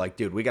 So we're like,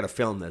 dude, we got to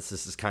film this.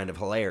 This is kind of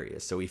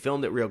hilarious. So we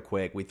filmed it real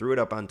quick. We threw it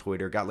up on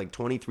Twitter. Got like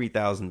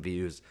 23,000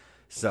 views.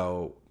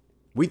 So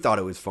we thought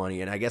it was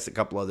funny. And I guess a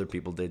couple other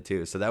people did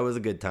too. So that was a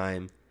good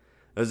time.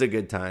 It was a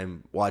good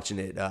time watching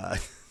it.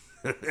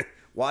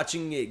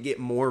 Watching it get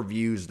more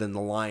views than the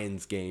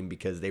Lions game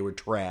because they were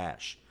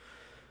trash.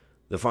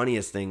 The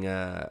funniest thing,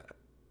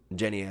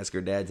 Jenny asked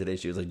her dad today,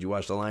 she was like, did you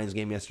watch the Lions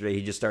game yesterday?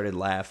 He just started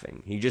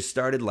laughing. He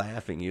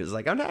was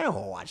like, I'm not going to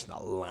watch the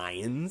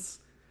Lions.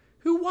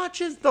 Who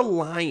watches the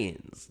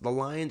Lions? The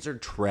Lions are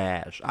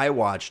trash. I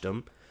watched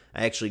them.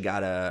 I actually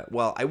got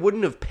I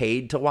wouldn't have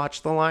paid to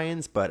watch the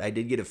Lions, but I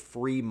did get a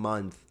free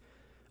month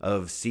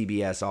of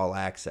CBS All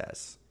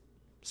Access.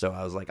 So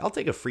I was like, I'll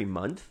take a free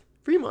month.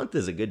 Free month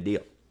is a good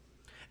deal.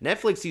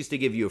 Netflix used to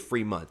give you a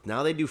free month.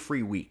 Now they do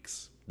free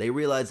weeks. They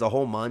realize the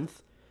whole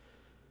month,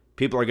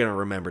 people are going to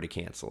remember to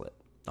cancel it.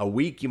 A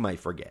week, you might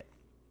forget.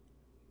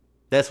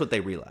 That's what they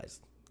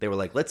realized. They were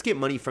like, let's get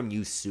money from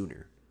you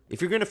sooner.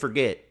 If you're going to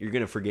forget, you're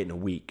going to forget in a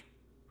week,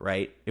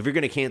 right? If you're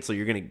going to cancel,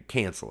 you're going to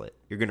cancel it.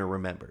 You're going to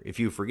remember. If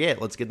you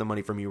forget, let's get the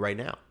money from you right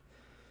now.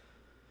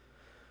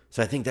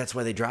 So I think that's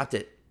why they dropped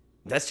it.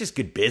 That's just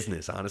good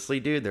business,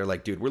 honestly, dude. They're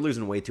like, dude, we're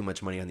losing way too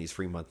much money on these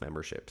free month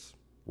memberships.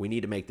 We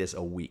need to make this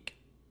a week.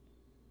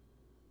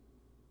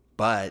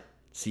 But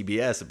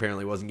CBS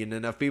apparently wasn't getting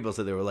enough people,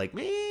 so they were like,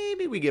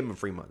 maybe we give them a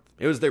free month.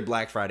 It was their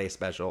Black Friday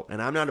special,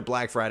 and I'm not a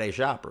Black Friday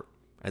shopper,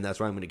 and that's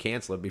why I'm going to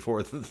cancel it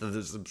before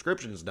the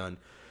subscription is done,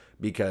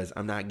 because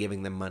I'm not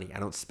giving them money. I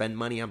don't spend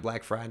money on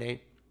Black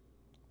Friday.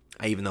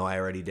 Even though I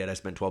already did. I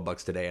spent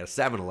 $12 today at a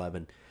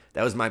 7-Eleven.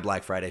 That was my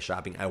Black Friday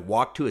shopping. I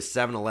walked to a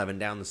 7-Eleven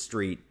down the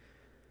street,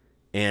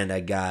 and I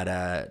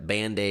got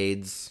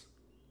Band-Aids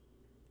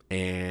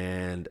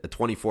and a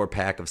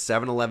 24-pack of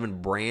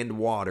 7-Eleven brand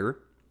water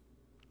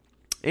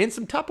and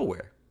some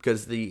Tupperware,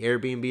 because the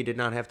Airbnb did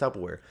not have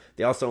Tupperware.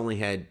 They also only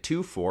had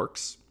 2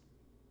 forks.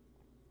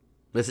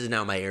 This is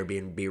now my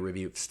Airbnb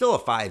review. Still a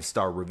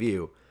 5-star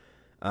review,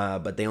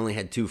 but they only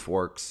had 2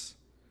 forks,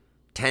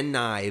 10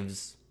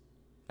 knives.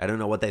 I don't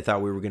know what they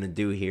thought we were going to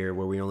do here,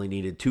 where we only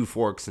needed 2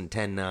 forks and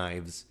 10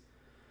 knives.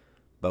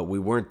 But we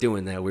weren't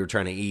doing that. We were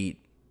trying to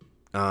eat.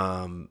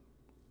 But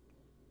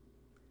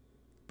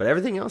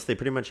everything else they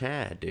pretty much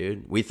had,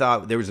 dude. We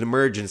thought there was an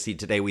emergency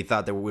today. We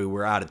thought that we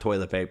were out of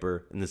toilet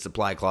paper and the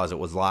supply closet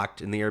was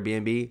locked in the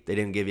Airbnb. They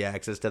didn't give you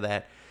access to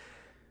that.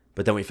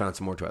 But then we found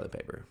some more toilet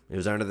paper. It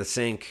was under the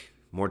sink.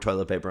 More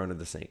toilet paper under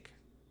the sink.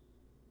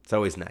 It's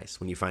always nice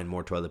when you find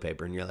more toilet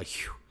paper and you're like,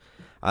 phew.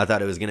 I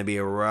thought it was going to be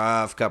a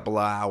rough couple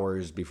of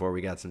hours before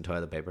we got some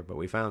toilet paper, but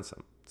we found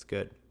some. It's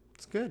good.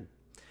 It's good.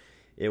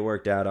 It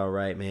worked out all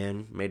right,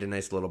 man. Made a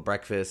nice little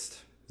breakfast.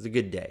 It was a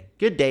good day.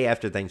 Good day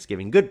after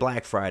Thanksgiving. Good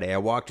Black Friday. I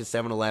walked to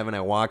 7-Eleven. I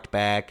walked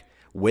back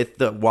with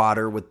the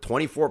water, with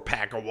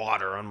 24-pack of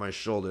water on my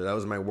shoulder. That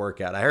was my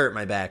workout. I hurt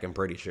my back, I'm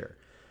pretty sure.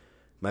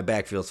 My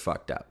back feels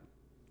fucked up.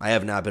 I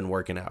have not been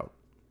working out.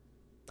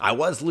 I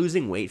was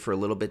losing weight for a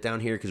little bit down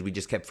here because we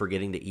just kept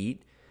forgetting to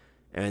eat.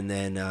 And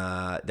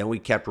then we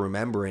kept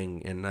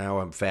remembering, and now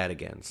I'm fat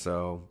again.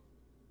 So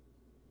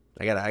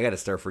I gotta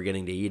start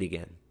forgetting to eat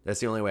again. That's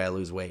the only way I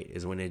lose weight,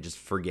 is when I just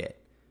forget.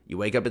 You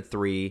wake up at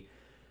 3,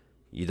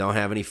 you don't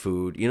have any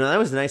food. You know, that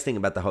was the nice thing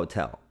about the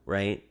hotel,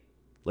 right?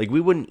 Like,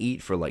 we wouldn't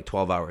eat for like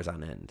 12 hours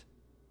on end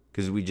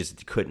because we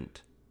just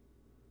couldn't.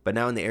 But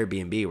now in the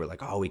Airbnb, we're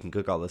like, oh, we can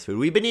cook all this food.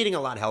 We've been eating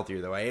a lot healthier,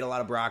 though. I ate a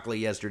lot of broccoli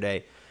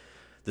yesterday.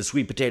 The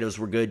sweet potatoes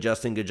were good.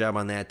 Justin, good job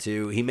on that,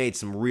 too. He made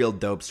some real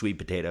dope sweet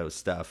potato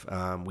stuff.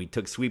 We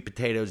took sweet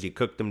potatoes. You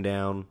cooked them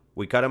down.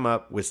 We cut them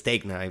up with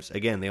steak knives.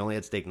 Again, they only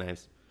had steak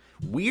knives.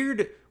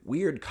 Weird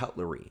weird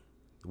cutlery,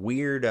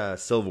 weird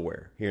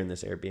silverware here in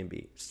this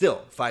Airbnb.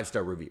 Still,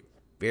 5-star review.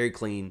 Very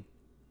clean,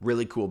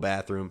 really cool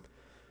bathroom.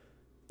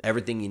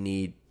 Everything you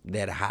need. They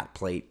had a hot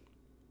plate.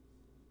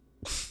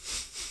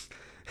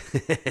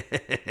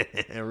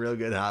 A real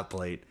good hot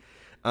plate.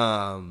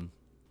 But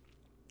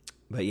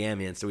yeah,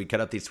 man. So we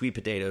cut up these sweet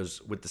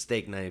potatoes with the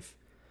steak knife.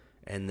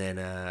 And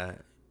then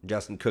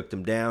Justin cooked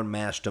them down,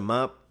 mashed them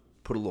up.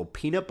 Put a little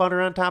peanut butter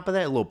on top of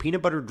that. A little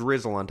peanut butter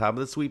drizzle on top of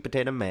the sweet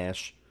potato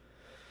mash.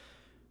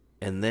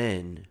 And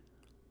then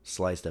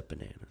sliced up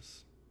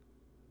bananas.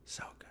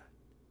 So good.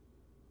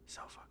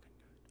 So fucking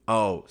good.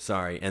 Oh,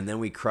 sorry. And then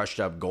we crushed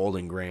up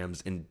Golden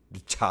Grams and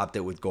topped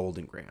it with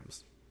Golden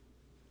Grams.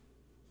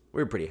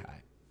 We were pretty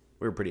high.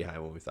 We were pretty high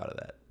when we thought of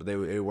that. But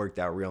it worked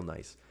out real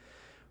nice.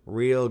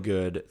 Real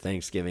good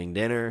Thanksgiving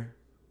dinner.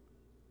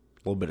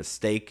 A little bit of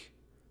steak.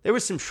 There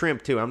was some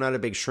shrimp, too. I'm not a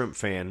big shrimp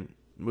fan.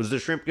 Was the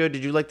shrimp good?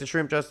 Did you like the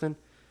shrimp, Justin?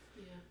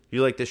 Yeah.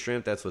 You like the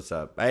shrimp? That's what's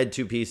up. I had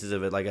 2 pieces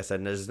of it. Like I said,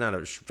 I'm just not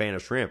a fan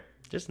of shrimp.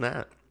 Just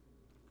not.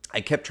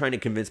 I kept trying to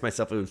convince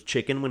myself it was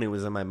chicken when it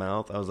was in my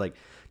mouth. I was like,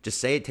 just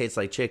say it tastes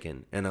like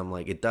chicken. And I'm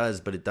like, it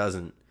does, but it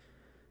doesn't.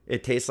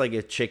 It tastes like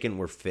if chicken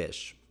were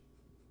fish.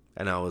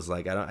 And I was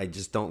like, I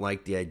just don't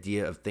like the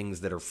idea of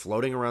things that are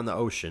floating around the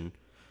ocean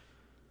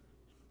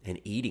and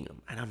eating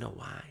them. I don't know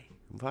why.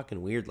 I'm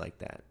fucking weird like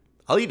that.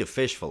 I'll eat a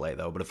fish fillet,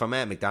 though. But if I'm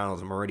at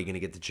McDonald's, I'm already going to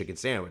get the chicken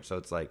sandwich. So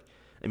it's like,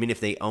 I mean,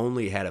 if they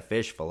only had a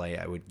fish fillet,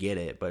 I would get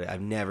it. But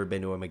I've never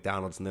been to a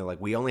McDonald's and they're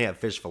like, we only have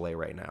fish fillet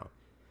right now.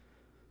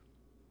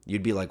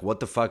 You'd be like,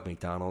 what the fuck,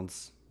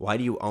 McDonald's? Why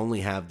do you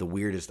only have the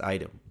weirdest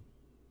item?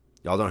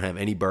 Y'all don't have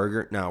any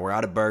burger? No, we're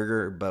out of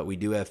burger, but we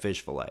do have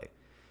fish fillet.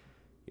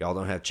 Y'all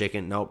don't have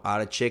chicken? Nope,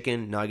 out of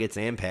chicken, nuggets,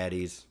 and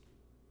patties.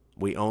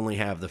 We only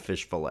have the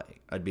fish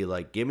fillet. I'd be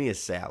like, give me a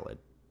salad.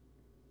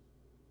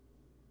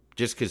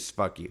 Just because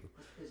fuck you.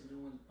 Because no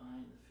one's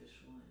buying the fish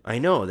fillet. I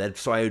know.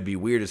 That's why it would be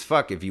weird as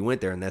fuck if you went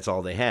there and that's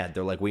all they had.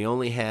 They're like, we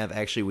only have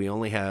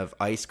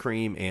ice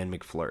cream and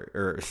McFlurry.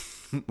 Or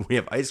we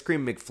have ice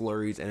cream,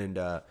 McFlurries,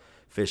 and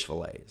fish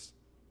fillets.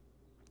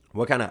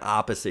 What kind of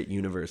opposite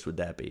universe would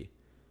that be?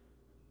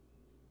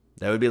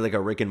 That would be like a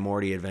Rick and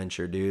Morty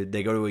adventure, dude.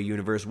 They go to a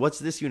universe. What's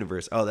this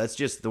universe? Oh, that's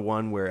just the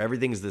one where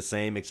everything's the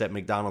same except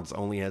McDonald's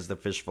only has the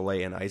fish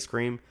fillet and ice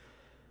cream.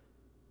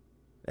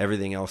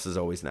 Everything else is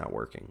always not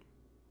working.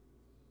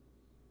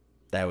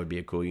 That would be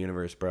a cool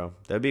universe, bro.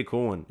 That'd be a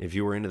cool one if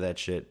you were into that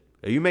shit.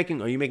 Are you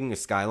making a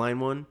Skyline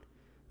one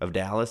of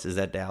Dallas? Is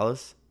that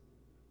Dallas?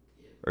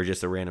 Yeah. Or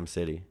just a random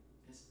city?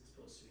 It's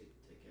supposed to be,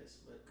 I guess,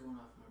 but going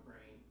off my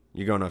brain.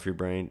 You're going off your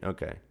brain?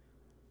 Okay.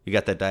 You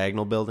got that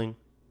diagonal building?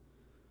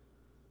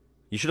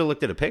 You should have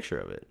looked at a picture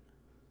of it.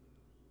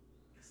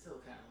 It still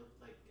kind of looked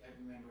like I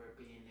remember it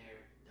being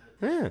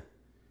there. Yeah.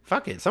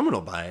 Fuck it. Someone will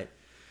buy it.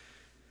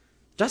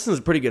 Justin's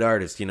a pretty good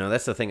artist, you know.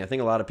 That's the thing. I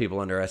think a lot of people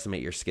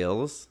underestimate your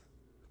skills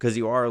because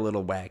you are a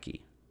little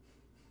wacky.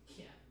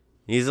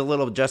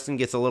 Yeah. Justin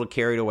gets a little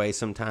carried away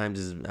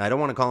sometimes. I don't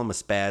want to call him a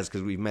spaz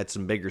because we've met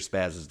some bigger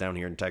spazzes down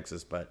here in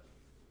Texas, but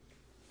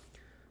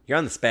you're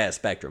on the spaz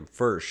spectrum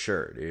for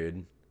sure,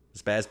 dude.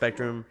 Spaz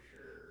spectrum?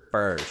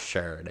 For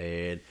sure,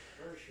 dude.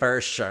 For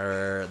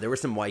sure. There were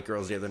some white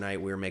girls the other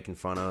night we were making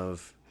fun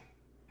of.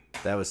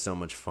 That was so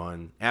much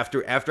fun.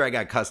 After I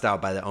got cussed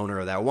out by the owner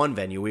of that one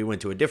venue, we went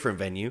to a different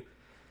venue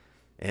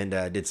and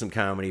did some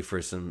comedy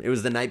for some... It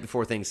was the night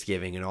before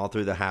Thanksgiving, and all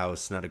through the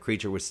house, not a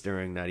creature was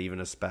stirring, not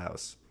even a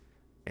spouse.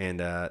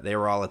 And they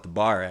were all at the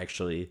bar,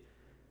 actually.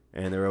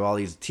 And there were all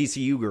these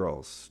TCU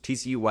girls,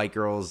 TCU white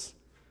girls,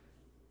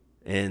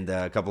 and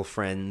a couple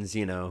friends,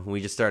 you know.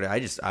 We just started...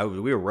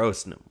 we were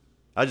roasting them.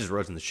 I was just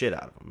roasting the shit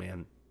out of them,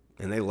 man.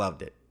 And they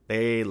loved it.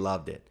 They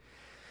loved it.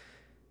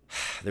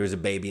 There was a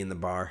baby in the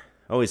bar.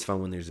 Always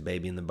fun when there's a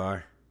baby in the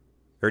bar.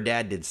 Her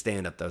dad did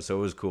stand-up, though, so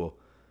it was cool.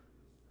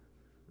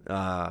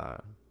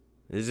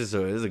 It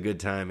was a good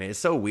time, man. It's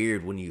so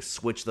weird when you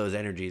switch those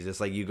energies. It's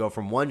like you go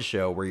from one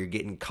show where you're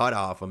getting cut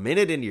off a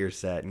minute into your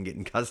set and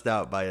getting cussed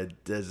out by a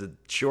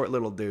short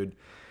little dude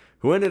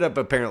who ended up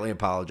apparently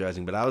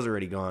apologizing, but I was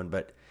already gone.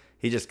 But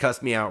he just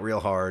cussed me out real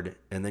hard,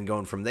 and then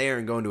going from there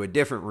and going to a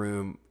different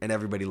room, and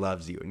everybody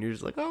loves you. And you're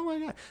just like, oh, my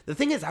God. The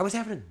thing is, I was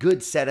having a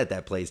good set at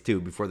that place,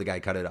 too, before the guy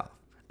cut it off.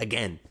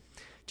 Again,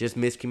 just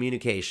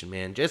miscommunication,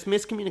 man. Just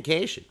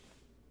miscommunication.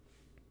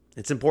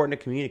 It's important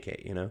to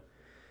communicate, you know?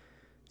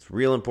 It's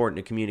real important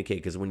to communicate,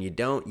 because when you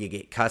don't, you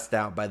get cussed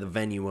out by the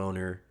venue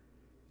owner,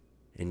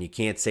 and you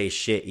can't say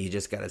shit. You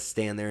just got to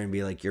stand there and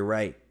be like, you're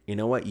right. You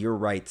know what? You're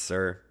right,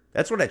 sir.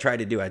 That's what I tried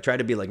to do. I tried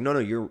to be like, no,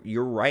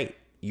 you're right.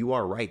 You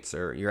are right,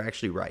 sir. You're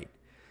actually right.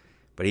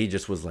 But he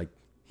just was like,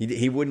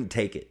 he wouldn't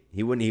take it.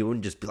 He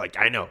wouldn't just be like,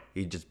 I know.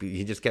 He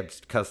just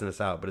kept cussing us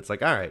out. But it's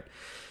like, all right,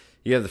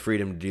 you have the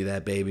freedom to do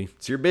that, baby.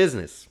 It's your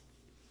business.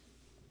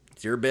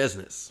 It's your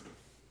business.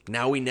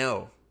 Now we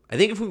know. I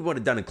think if we would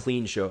have done a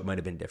clean show, it might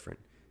have been different.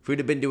 If we'd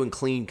have been doing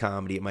clean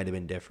comedy, it might have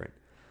been different.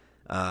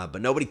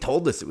 But nobody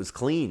told us it was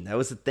clean. That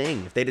was the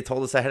thing. If they'd have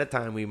told us ahead of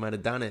time, we might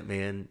have done it,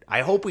 man. I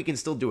hope we can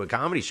still do a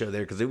comedy show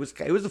there, because it was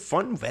a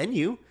fun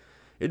venue.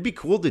 It'd be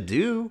cool to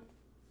do.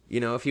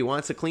 if he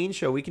wants a clean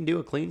show, we can do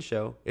a clean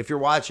show. If you're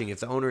watching,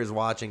 if the owner is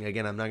watching,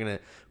 again, I'm not going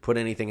to put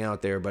anything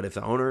out there, but if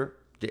the owner,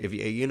 if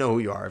you know who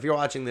you are, if you're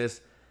watching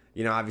this,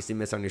 obviously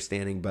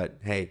misunderstanding, but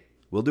hey,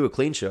 we'll do a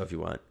clean show if you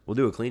want. We'll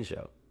do a clean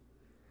show.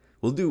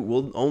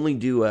 We'll only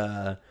do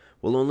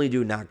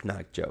knock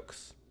knock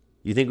jokes.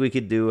 You think we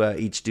could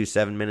each do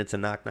 7 minutes of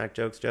knock knock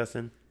jokes,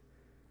 Justin?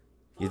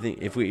 You think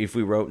if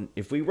we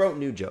wrote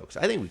new jokes,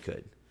 I think we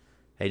could.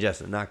 Hey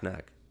Justin, knock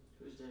knock.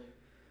 Who's there?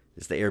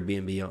 It's the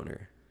Airbnb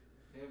owner.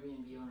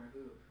 Airbnb owner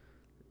who?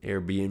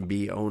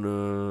 Airbnb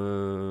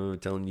owner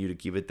telling you to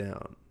keep it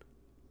down.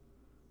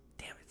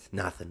 Damn it,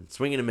 nothing.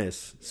 Swing and a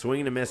miss.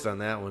 Swing and a miss on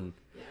that one.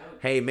 Yeah,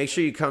 Hey, make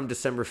sure you come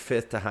December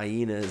 5th to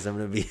Hyenas. I'm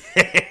gonna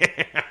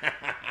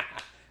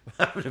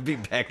be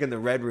back in the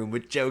Red Room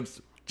with jokes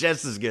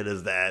just as good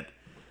as that.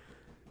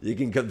 You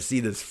can come see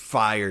this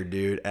fire,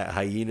 dude, at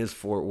Hyenas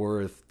Fort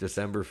Worth,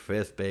 December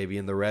 5th, baby,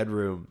 in the Red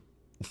Room.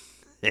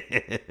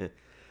 It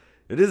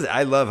is.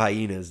 I love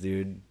Hyenas,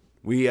 dude.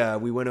 We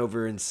went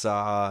over and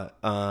saw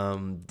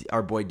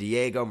our boy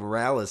Diego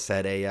Morales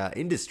had a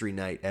industry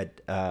night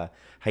at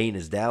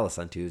Hyenas Dallas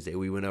on Tuesday.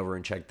 We went over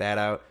and checked that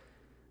out.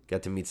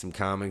 Got to meet some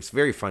comics.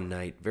 Very fun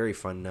night. Very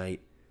fun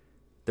night.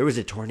 There was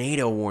a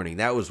tornado warning.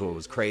 That was what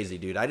was crazy,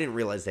 dude. I didn't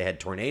realize they had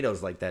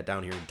tornadoes like that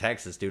down here in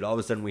Texas, dude. All of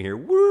a sudden we hear,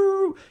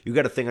 woo! You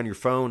got a thing on your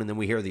phone, and then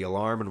we hear the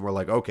alarm, and we're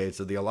like, okay,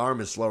 so the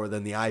alarm is slower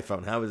than the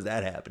iPhone. How is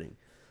that happening?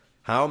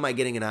 How am I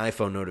getting an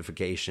iPhone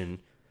notification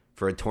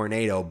for a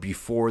tornado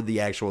before the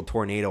actual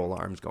tornado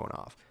alarm's going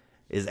off?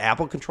 Is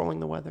Apple controlling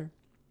the weather?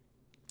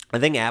 I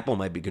think Apple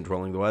might be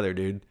controlling the weather,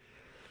 dude.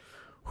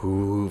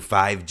 Ooh,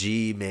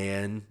 5G,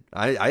 man.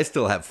 I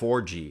still have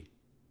 4G.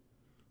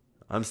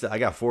 I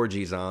got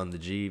 4Gs on the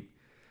Jeep.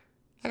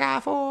 I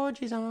got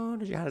 4Gs on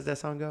the Jeep. How does that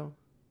song go?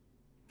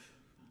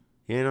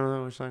 You don't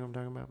know which song I'm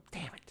talking about?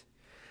 Damn it.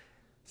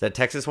 Is that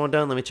Texas one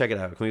done? Let me check it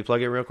out. Can we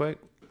plug it real quick?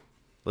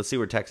 Let's see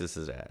where Texas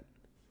is at.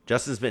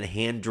 Justin's been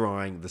hand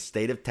drawing the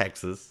state of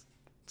Texas.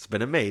 It's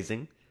been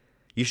amazing.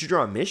 You should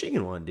draw a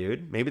Michigan one,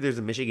 dude. Maybe there's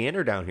a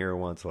Michigander down here who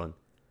wants one.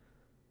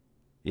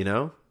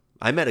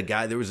 I met a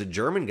guy, there was a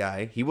German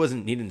guy. He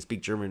didn't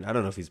speak German. I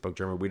don't know if he spoke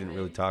German. We didn't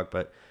really talk,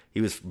 but he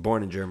was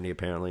born in Germany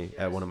apparently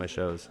at one of my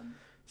shows.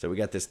 So we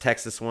got this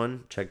Texas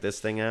one. Check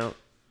this thing out.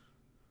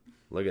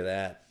 Look at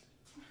that.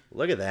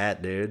 Look at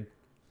that, dude.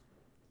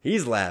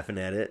 He's laughing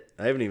at it.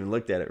 I haven't even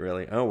looked at it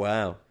really. Oh,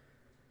 wow.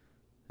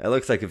 That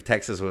looks like if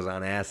Texas was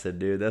on acid,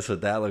 dude. That's what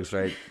that looks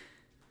like.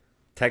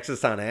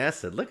 Texas on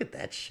acid. Look at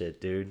that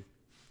shit, dude.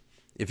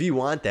 If you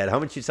want that, how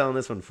much you selling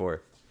this one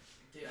for?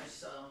 Dude, I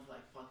sell them for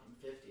like fucking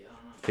 50.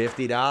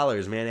 I don't know.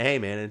 $50, man. Hey,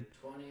 man.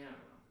 20. I don't know.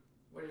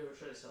 What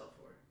should I sell it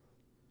for?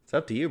 It's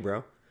up to you,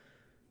 bro.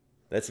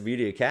 That's the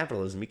beauty of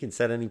capitalism. You can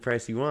set any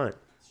price you want.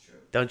 That's true.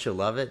 Don't you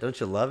love it? Don't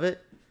you love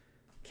it?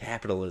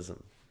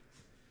 Capitalism.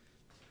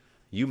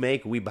 You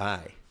make, we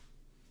buy.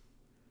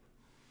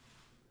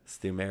 It's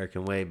the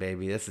American way,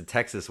 baby. That's the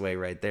Texas way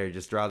right there.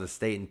 Just draw the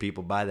state and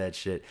people buy that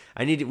shit.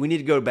 We need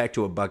to go back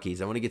to a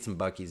Buc-ee's. I want to get some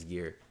Buc-ee's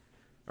gear.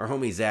 Our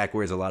homie Zach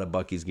wears a lot of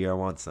Buc-ee's gear. I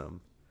want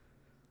some.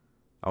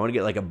 I want to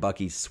get like a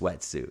Buc-ee's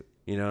sweatsuit.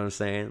 You know what I'm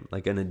saying?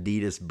 Like an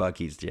Adidas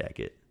Buc-ee's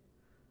jacket.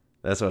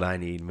 That's what I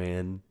need,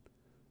 man.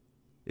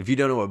 If you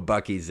don't know what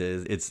Buc-ee's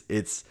is,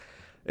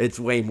 it's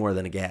way more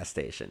than a gas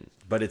station.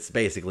 But it's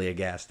basically a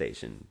gas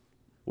station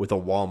with a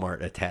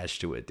Walmart attached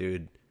to it,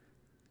 dude.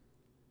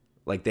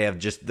 Like they have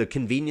just the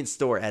convenience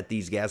store at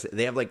these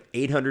they have like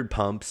 800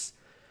 pumps.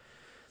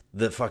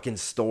 The fucking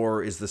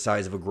store is the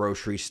size of a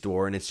grocery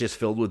store, and it's just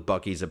filled with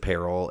Buc-ee's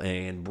apparel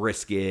and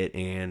brisket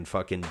and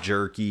fucking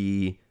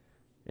jerky.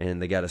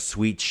 And they got a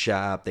sweet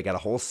shop. They got a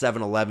whole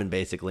 7-Eleven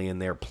basically in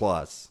there,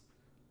 plus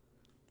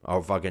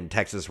a fucking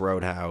Texas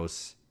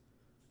Roadhouse.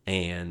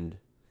 And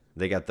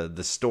they got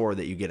the store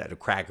that you get at a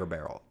Cracker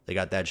Barrel. They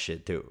got that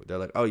shit too. They're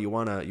like, oh, you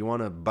want a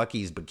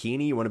Buc-ee's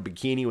bikini? You want a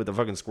bikini with a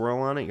fucking squirrel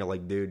on it? You're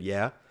like, dude,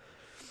 yeah.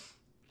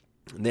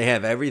 They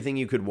have everything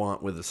you could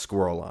want with a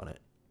squirrel on it.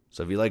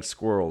 So if you like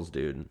squirrels,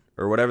 dude,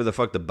 or whatever the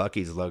fuck the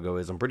Buc-ee's logo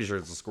is, I'm pretty sure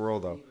it's a squirrel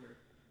though. Beaver.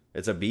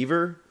 It's a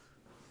beaver?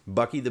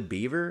 Bucky the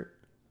Beaver?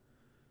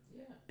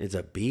 Yeah. It's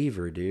a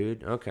beaver,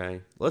 dude.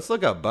 Okay. Let's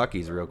look up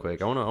Buc-ee's real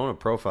quick. I want to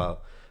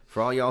profile.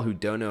 For all y'all who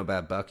don't know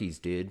about Buc-ee's,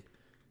 dude.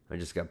 I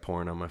just got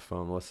porn on my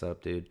phone. What's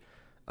up, dude?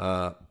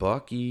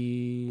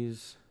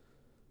 Buc-ee's.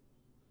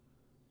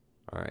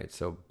 All right,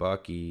 so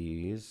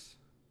Buc-ee's.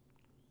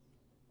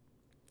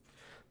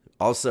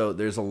 Also,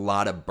 there's a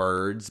lot of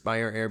birds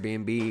by our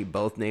Airbnb.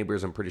 Both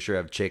neighbors, I'm pretty sure,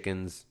 have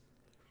chickens.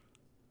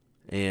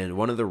 And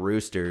one of the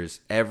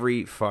roosters,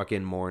 every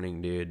fucking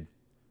morning, dude.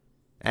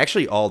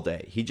 Actually, all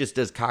day. He just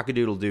does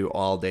cock-a-doodle-doo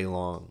all day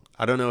long.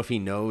 I don't know if he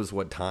knows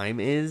what time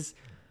is.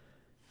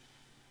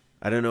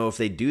 I don't know if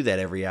they do that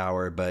every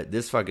hour, but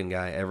this fucking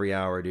guy, every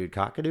hour, dude,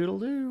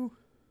 cock-a-doodle-doo.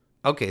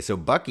 Okay, so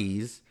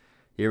Buc-ee's,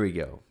 here we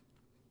go,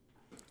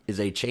 is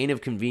a chain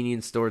of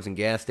convenience stores and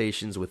gas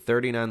stations with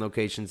 39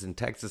 locations in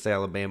Texas,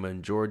 Alabama,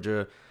 and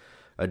Georgia.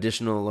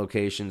 Additional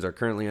locations are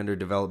currently under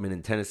development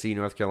in Tennessee,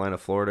 North Carolina,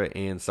 Florida,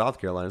 and South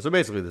Carolina. So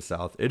basically the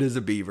South. It is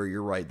a beaver.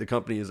 You're right. The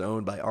company is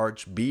owned by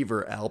Arch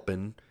Beaver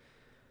Alpin.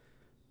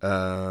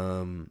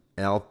 Alpin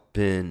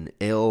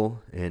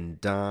Ill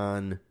and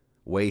Don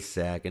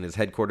Waysack, and is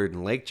headquartered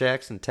in Lake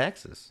Jackson,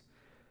 Texas.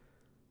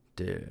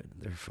 Dude,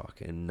 they're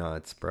fucking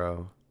nuts,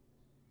 bro.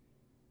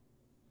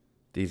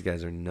 These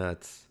guys are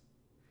nuts.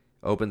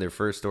 Opened their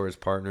first store as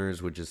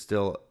partners, which is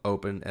still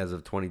open as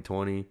of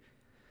 2020.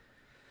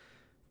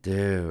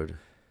 Dude.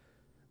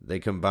 They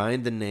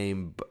combined the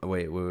name...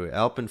 Wait.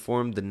 Alpin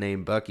formed the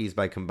name Buc-ee's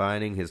by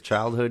combining his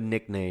childhood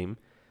nickname,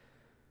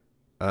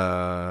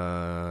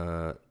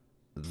 the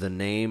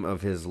name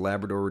of his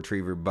Labrador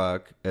Retriever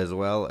Buck, as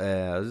well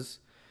as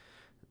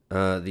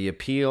the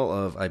appeal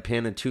of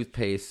Ipana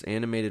toothpaste's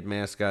animated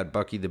mascot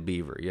Bucky the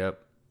Beaver.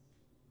 Yep.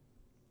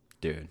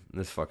 Dude,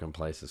 this fucking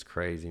place is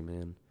crazy,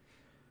 man.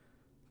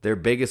 Their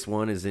biggest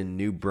one is in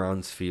New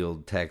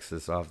Braunfels,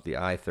 Texas, off the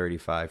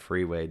I-35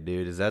 freeway,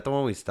 dude. Is that the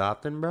one we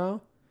stopped in,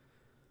 bro?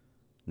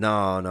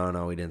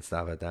 No, we didn't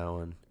stop at that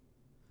one.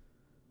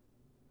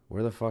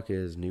 Where the fuck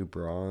is New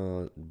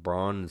Braunfels?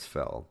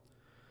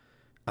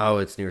 Oh,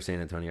 it's near San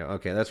Antonio.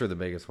 Okay, that's where the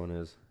biggest one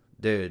is.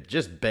 Dude,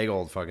 just big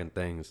old fucking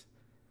things.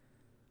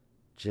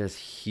 Just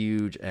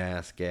huge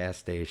ass gas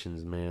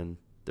stations, man.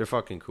 They're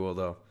fucking cool,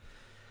 though.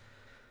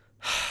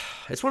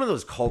 It's one of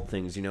those cult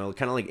things, you know,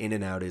 kind of like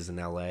In-N-Out is in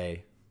LA.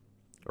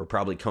 Or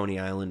probably Coney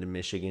Island in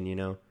Michigan, you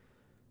know?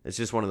 It's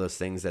just one of those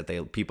things that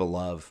people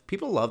love.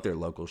 People love their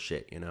local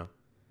shit, you know?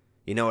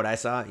 You know what I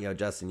saw? Yo,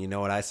 Justin, you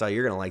know what I saw?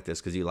 You're going to like this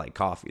because you like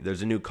coffee.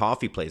 There's a new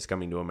coffee place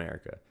coming to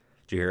America.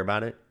 Did you hear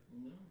about it?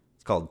 No.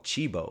 It's called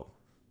Chibo.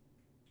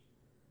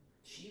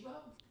 Chibo?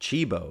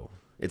 Chibo.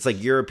 It's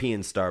like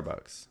European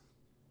Starbucks.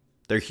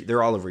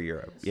 They're all over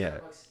Europe. Yeah,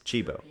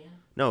 Chibo. European?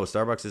 No,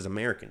 Starbucks is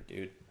American,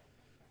 dude.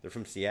 They're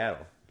from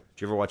Seattle.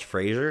 Did you ever watch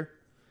Frasier?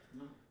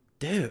 No.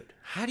 Dude,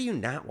 how do you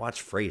not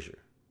watch Frasier?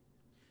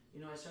 You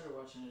know, I started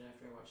watching it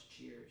after I watched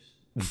Cheers.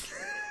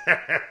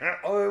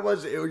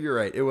 You're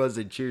right. It was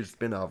a Cheers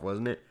spinoff,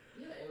 wasn't it?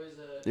 Yeah, it was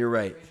a... You're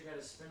right. Frasier got a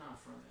spinoff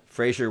from it.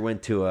 Frasier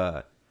went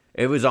to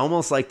it was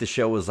almost like the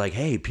show was like,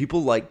 hey,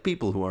 people like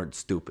people who aren't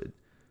stupid.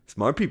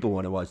 Smart people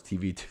want to watch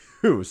TV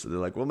too. So they're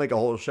like, we'll make a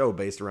whole show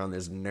based around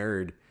this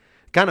nerd.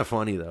 Kind of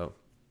funny, though.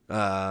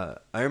 I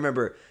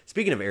remember,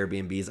 speaking of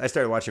Airbnbs, I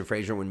started watching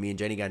Frasier when me and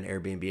Jenny got an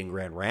Airbnb in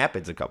Grand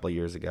Rapids a couple of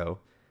years ago.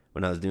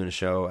 When I was doing a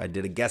show, I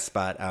did a guest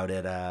spot out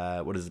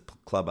at, what is the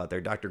club out there?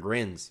 Dr.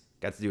 Grins.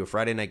 Got to do a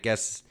Friday night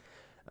guest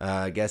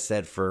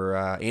set for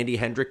Andy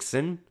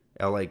Hendrickson,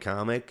 LA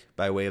comic,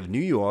 by way of New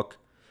York.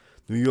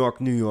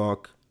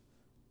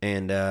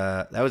 And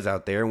that was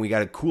out there, and we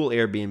got a cool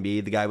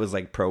Airbnb. The guy was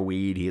like pro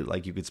weed. He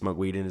you could smoke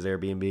weed in his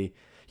Airbnb.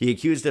 He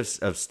accused us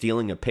of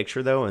stealing a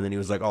picture, though, and then he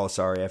was like, oh,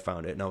 sorry, I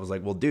found it. And I was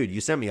like, well, dude, you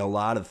sent me a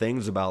lot of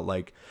things about,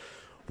 like,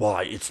 well,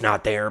 it's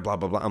not there, blah,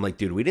 blah, blah. I'm like,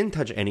 dude, we didn't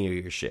touch any of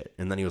your shit.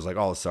 And then he was like,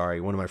 oh,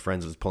 sorry, one of my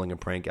friends was pulling a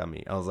prank on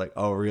me. I was like,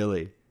 oh,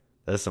 really?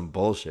 That's some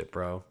bullshit,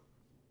 bro.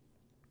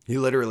 He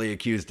literally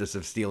accused us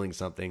of stealing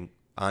something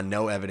on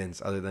no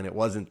evidence other than it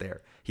wasn't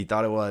there. He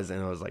thought it was,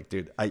 and I was like,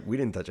 dude, we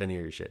didn't touch any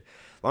of your shit.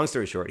 Long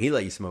story short, he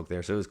let you smoke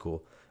there, so it was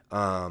cool.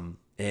 And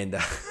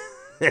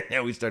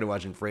we started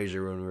watching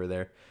Frasier when we were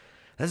there.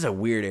 That's a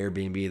weird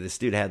Airbnb. This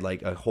dude had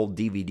like a whole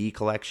DVD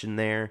collection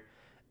there,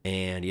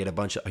 and he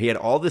had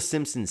all the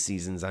Simpsons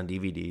seasons on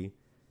DVD,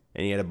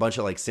 and he had a bunch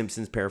of like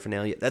Simpsons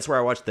paraphernalia. That's where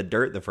I watched The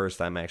Dirt the first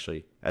time,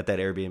 actually, at that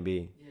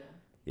Airbnb.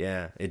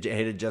 Yeah, it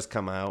had just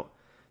come out.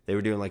 They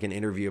were doing like an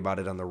interview about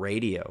it on the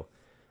radio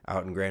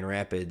out in Grand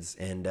Rapids,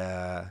 and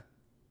yeah,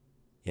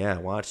 I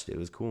watched it. It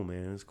was cool,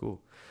 man. It was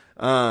cool.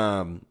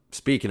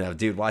 Speaking of,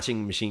 dude,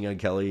 watching Machine Gun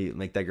Kelly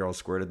make that girl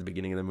squirt at the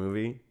beginning of the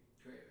movie.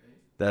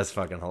 That's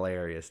fucking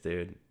hilarious,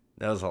 dude.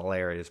 That was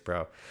hilarious,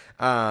 bro.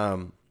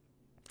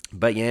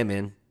 But yeah,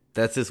 man.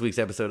 That's this week's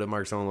episode of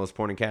Mark Solomon's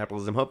Porn and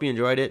Capitalism. Hope you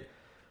enjoyed it.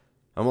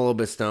 I'm a little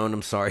bit stoned.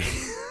 I'm sorry.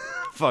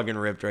 Fucking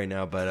ripped right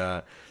now.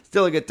 But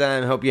still a good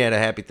time. Hope you had a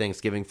happy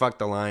Thanksgiving. Fuck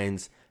the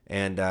Lions.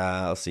 And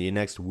I'll see you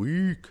next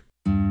week.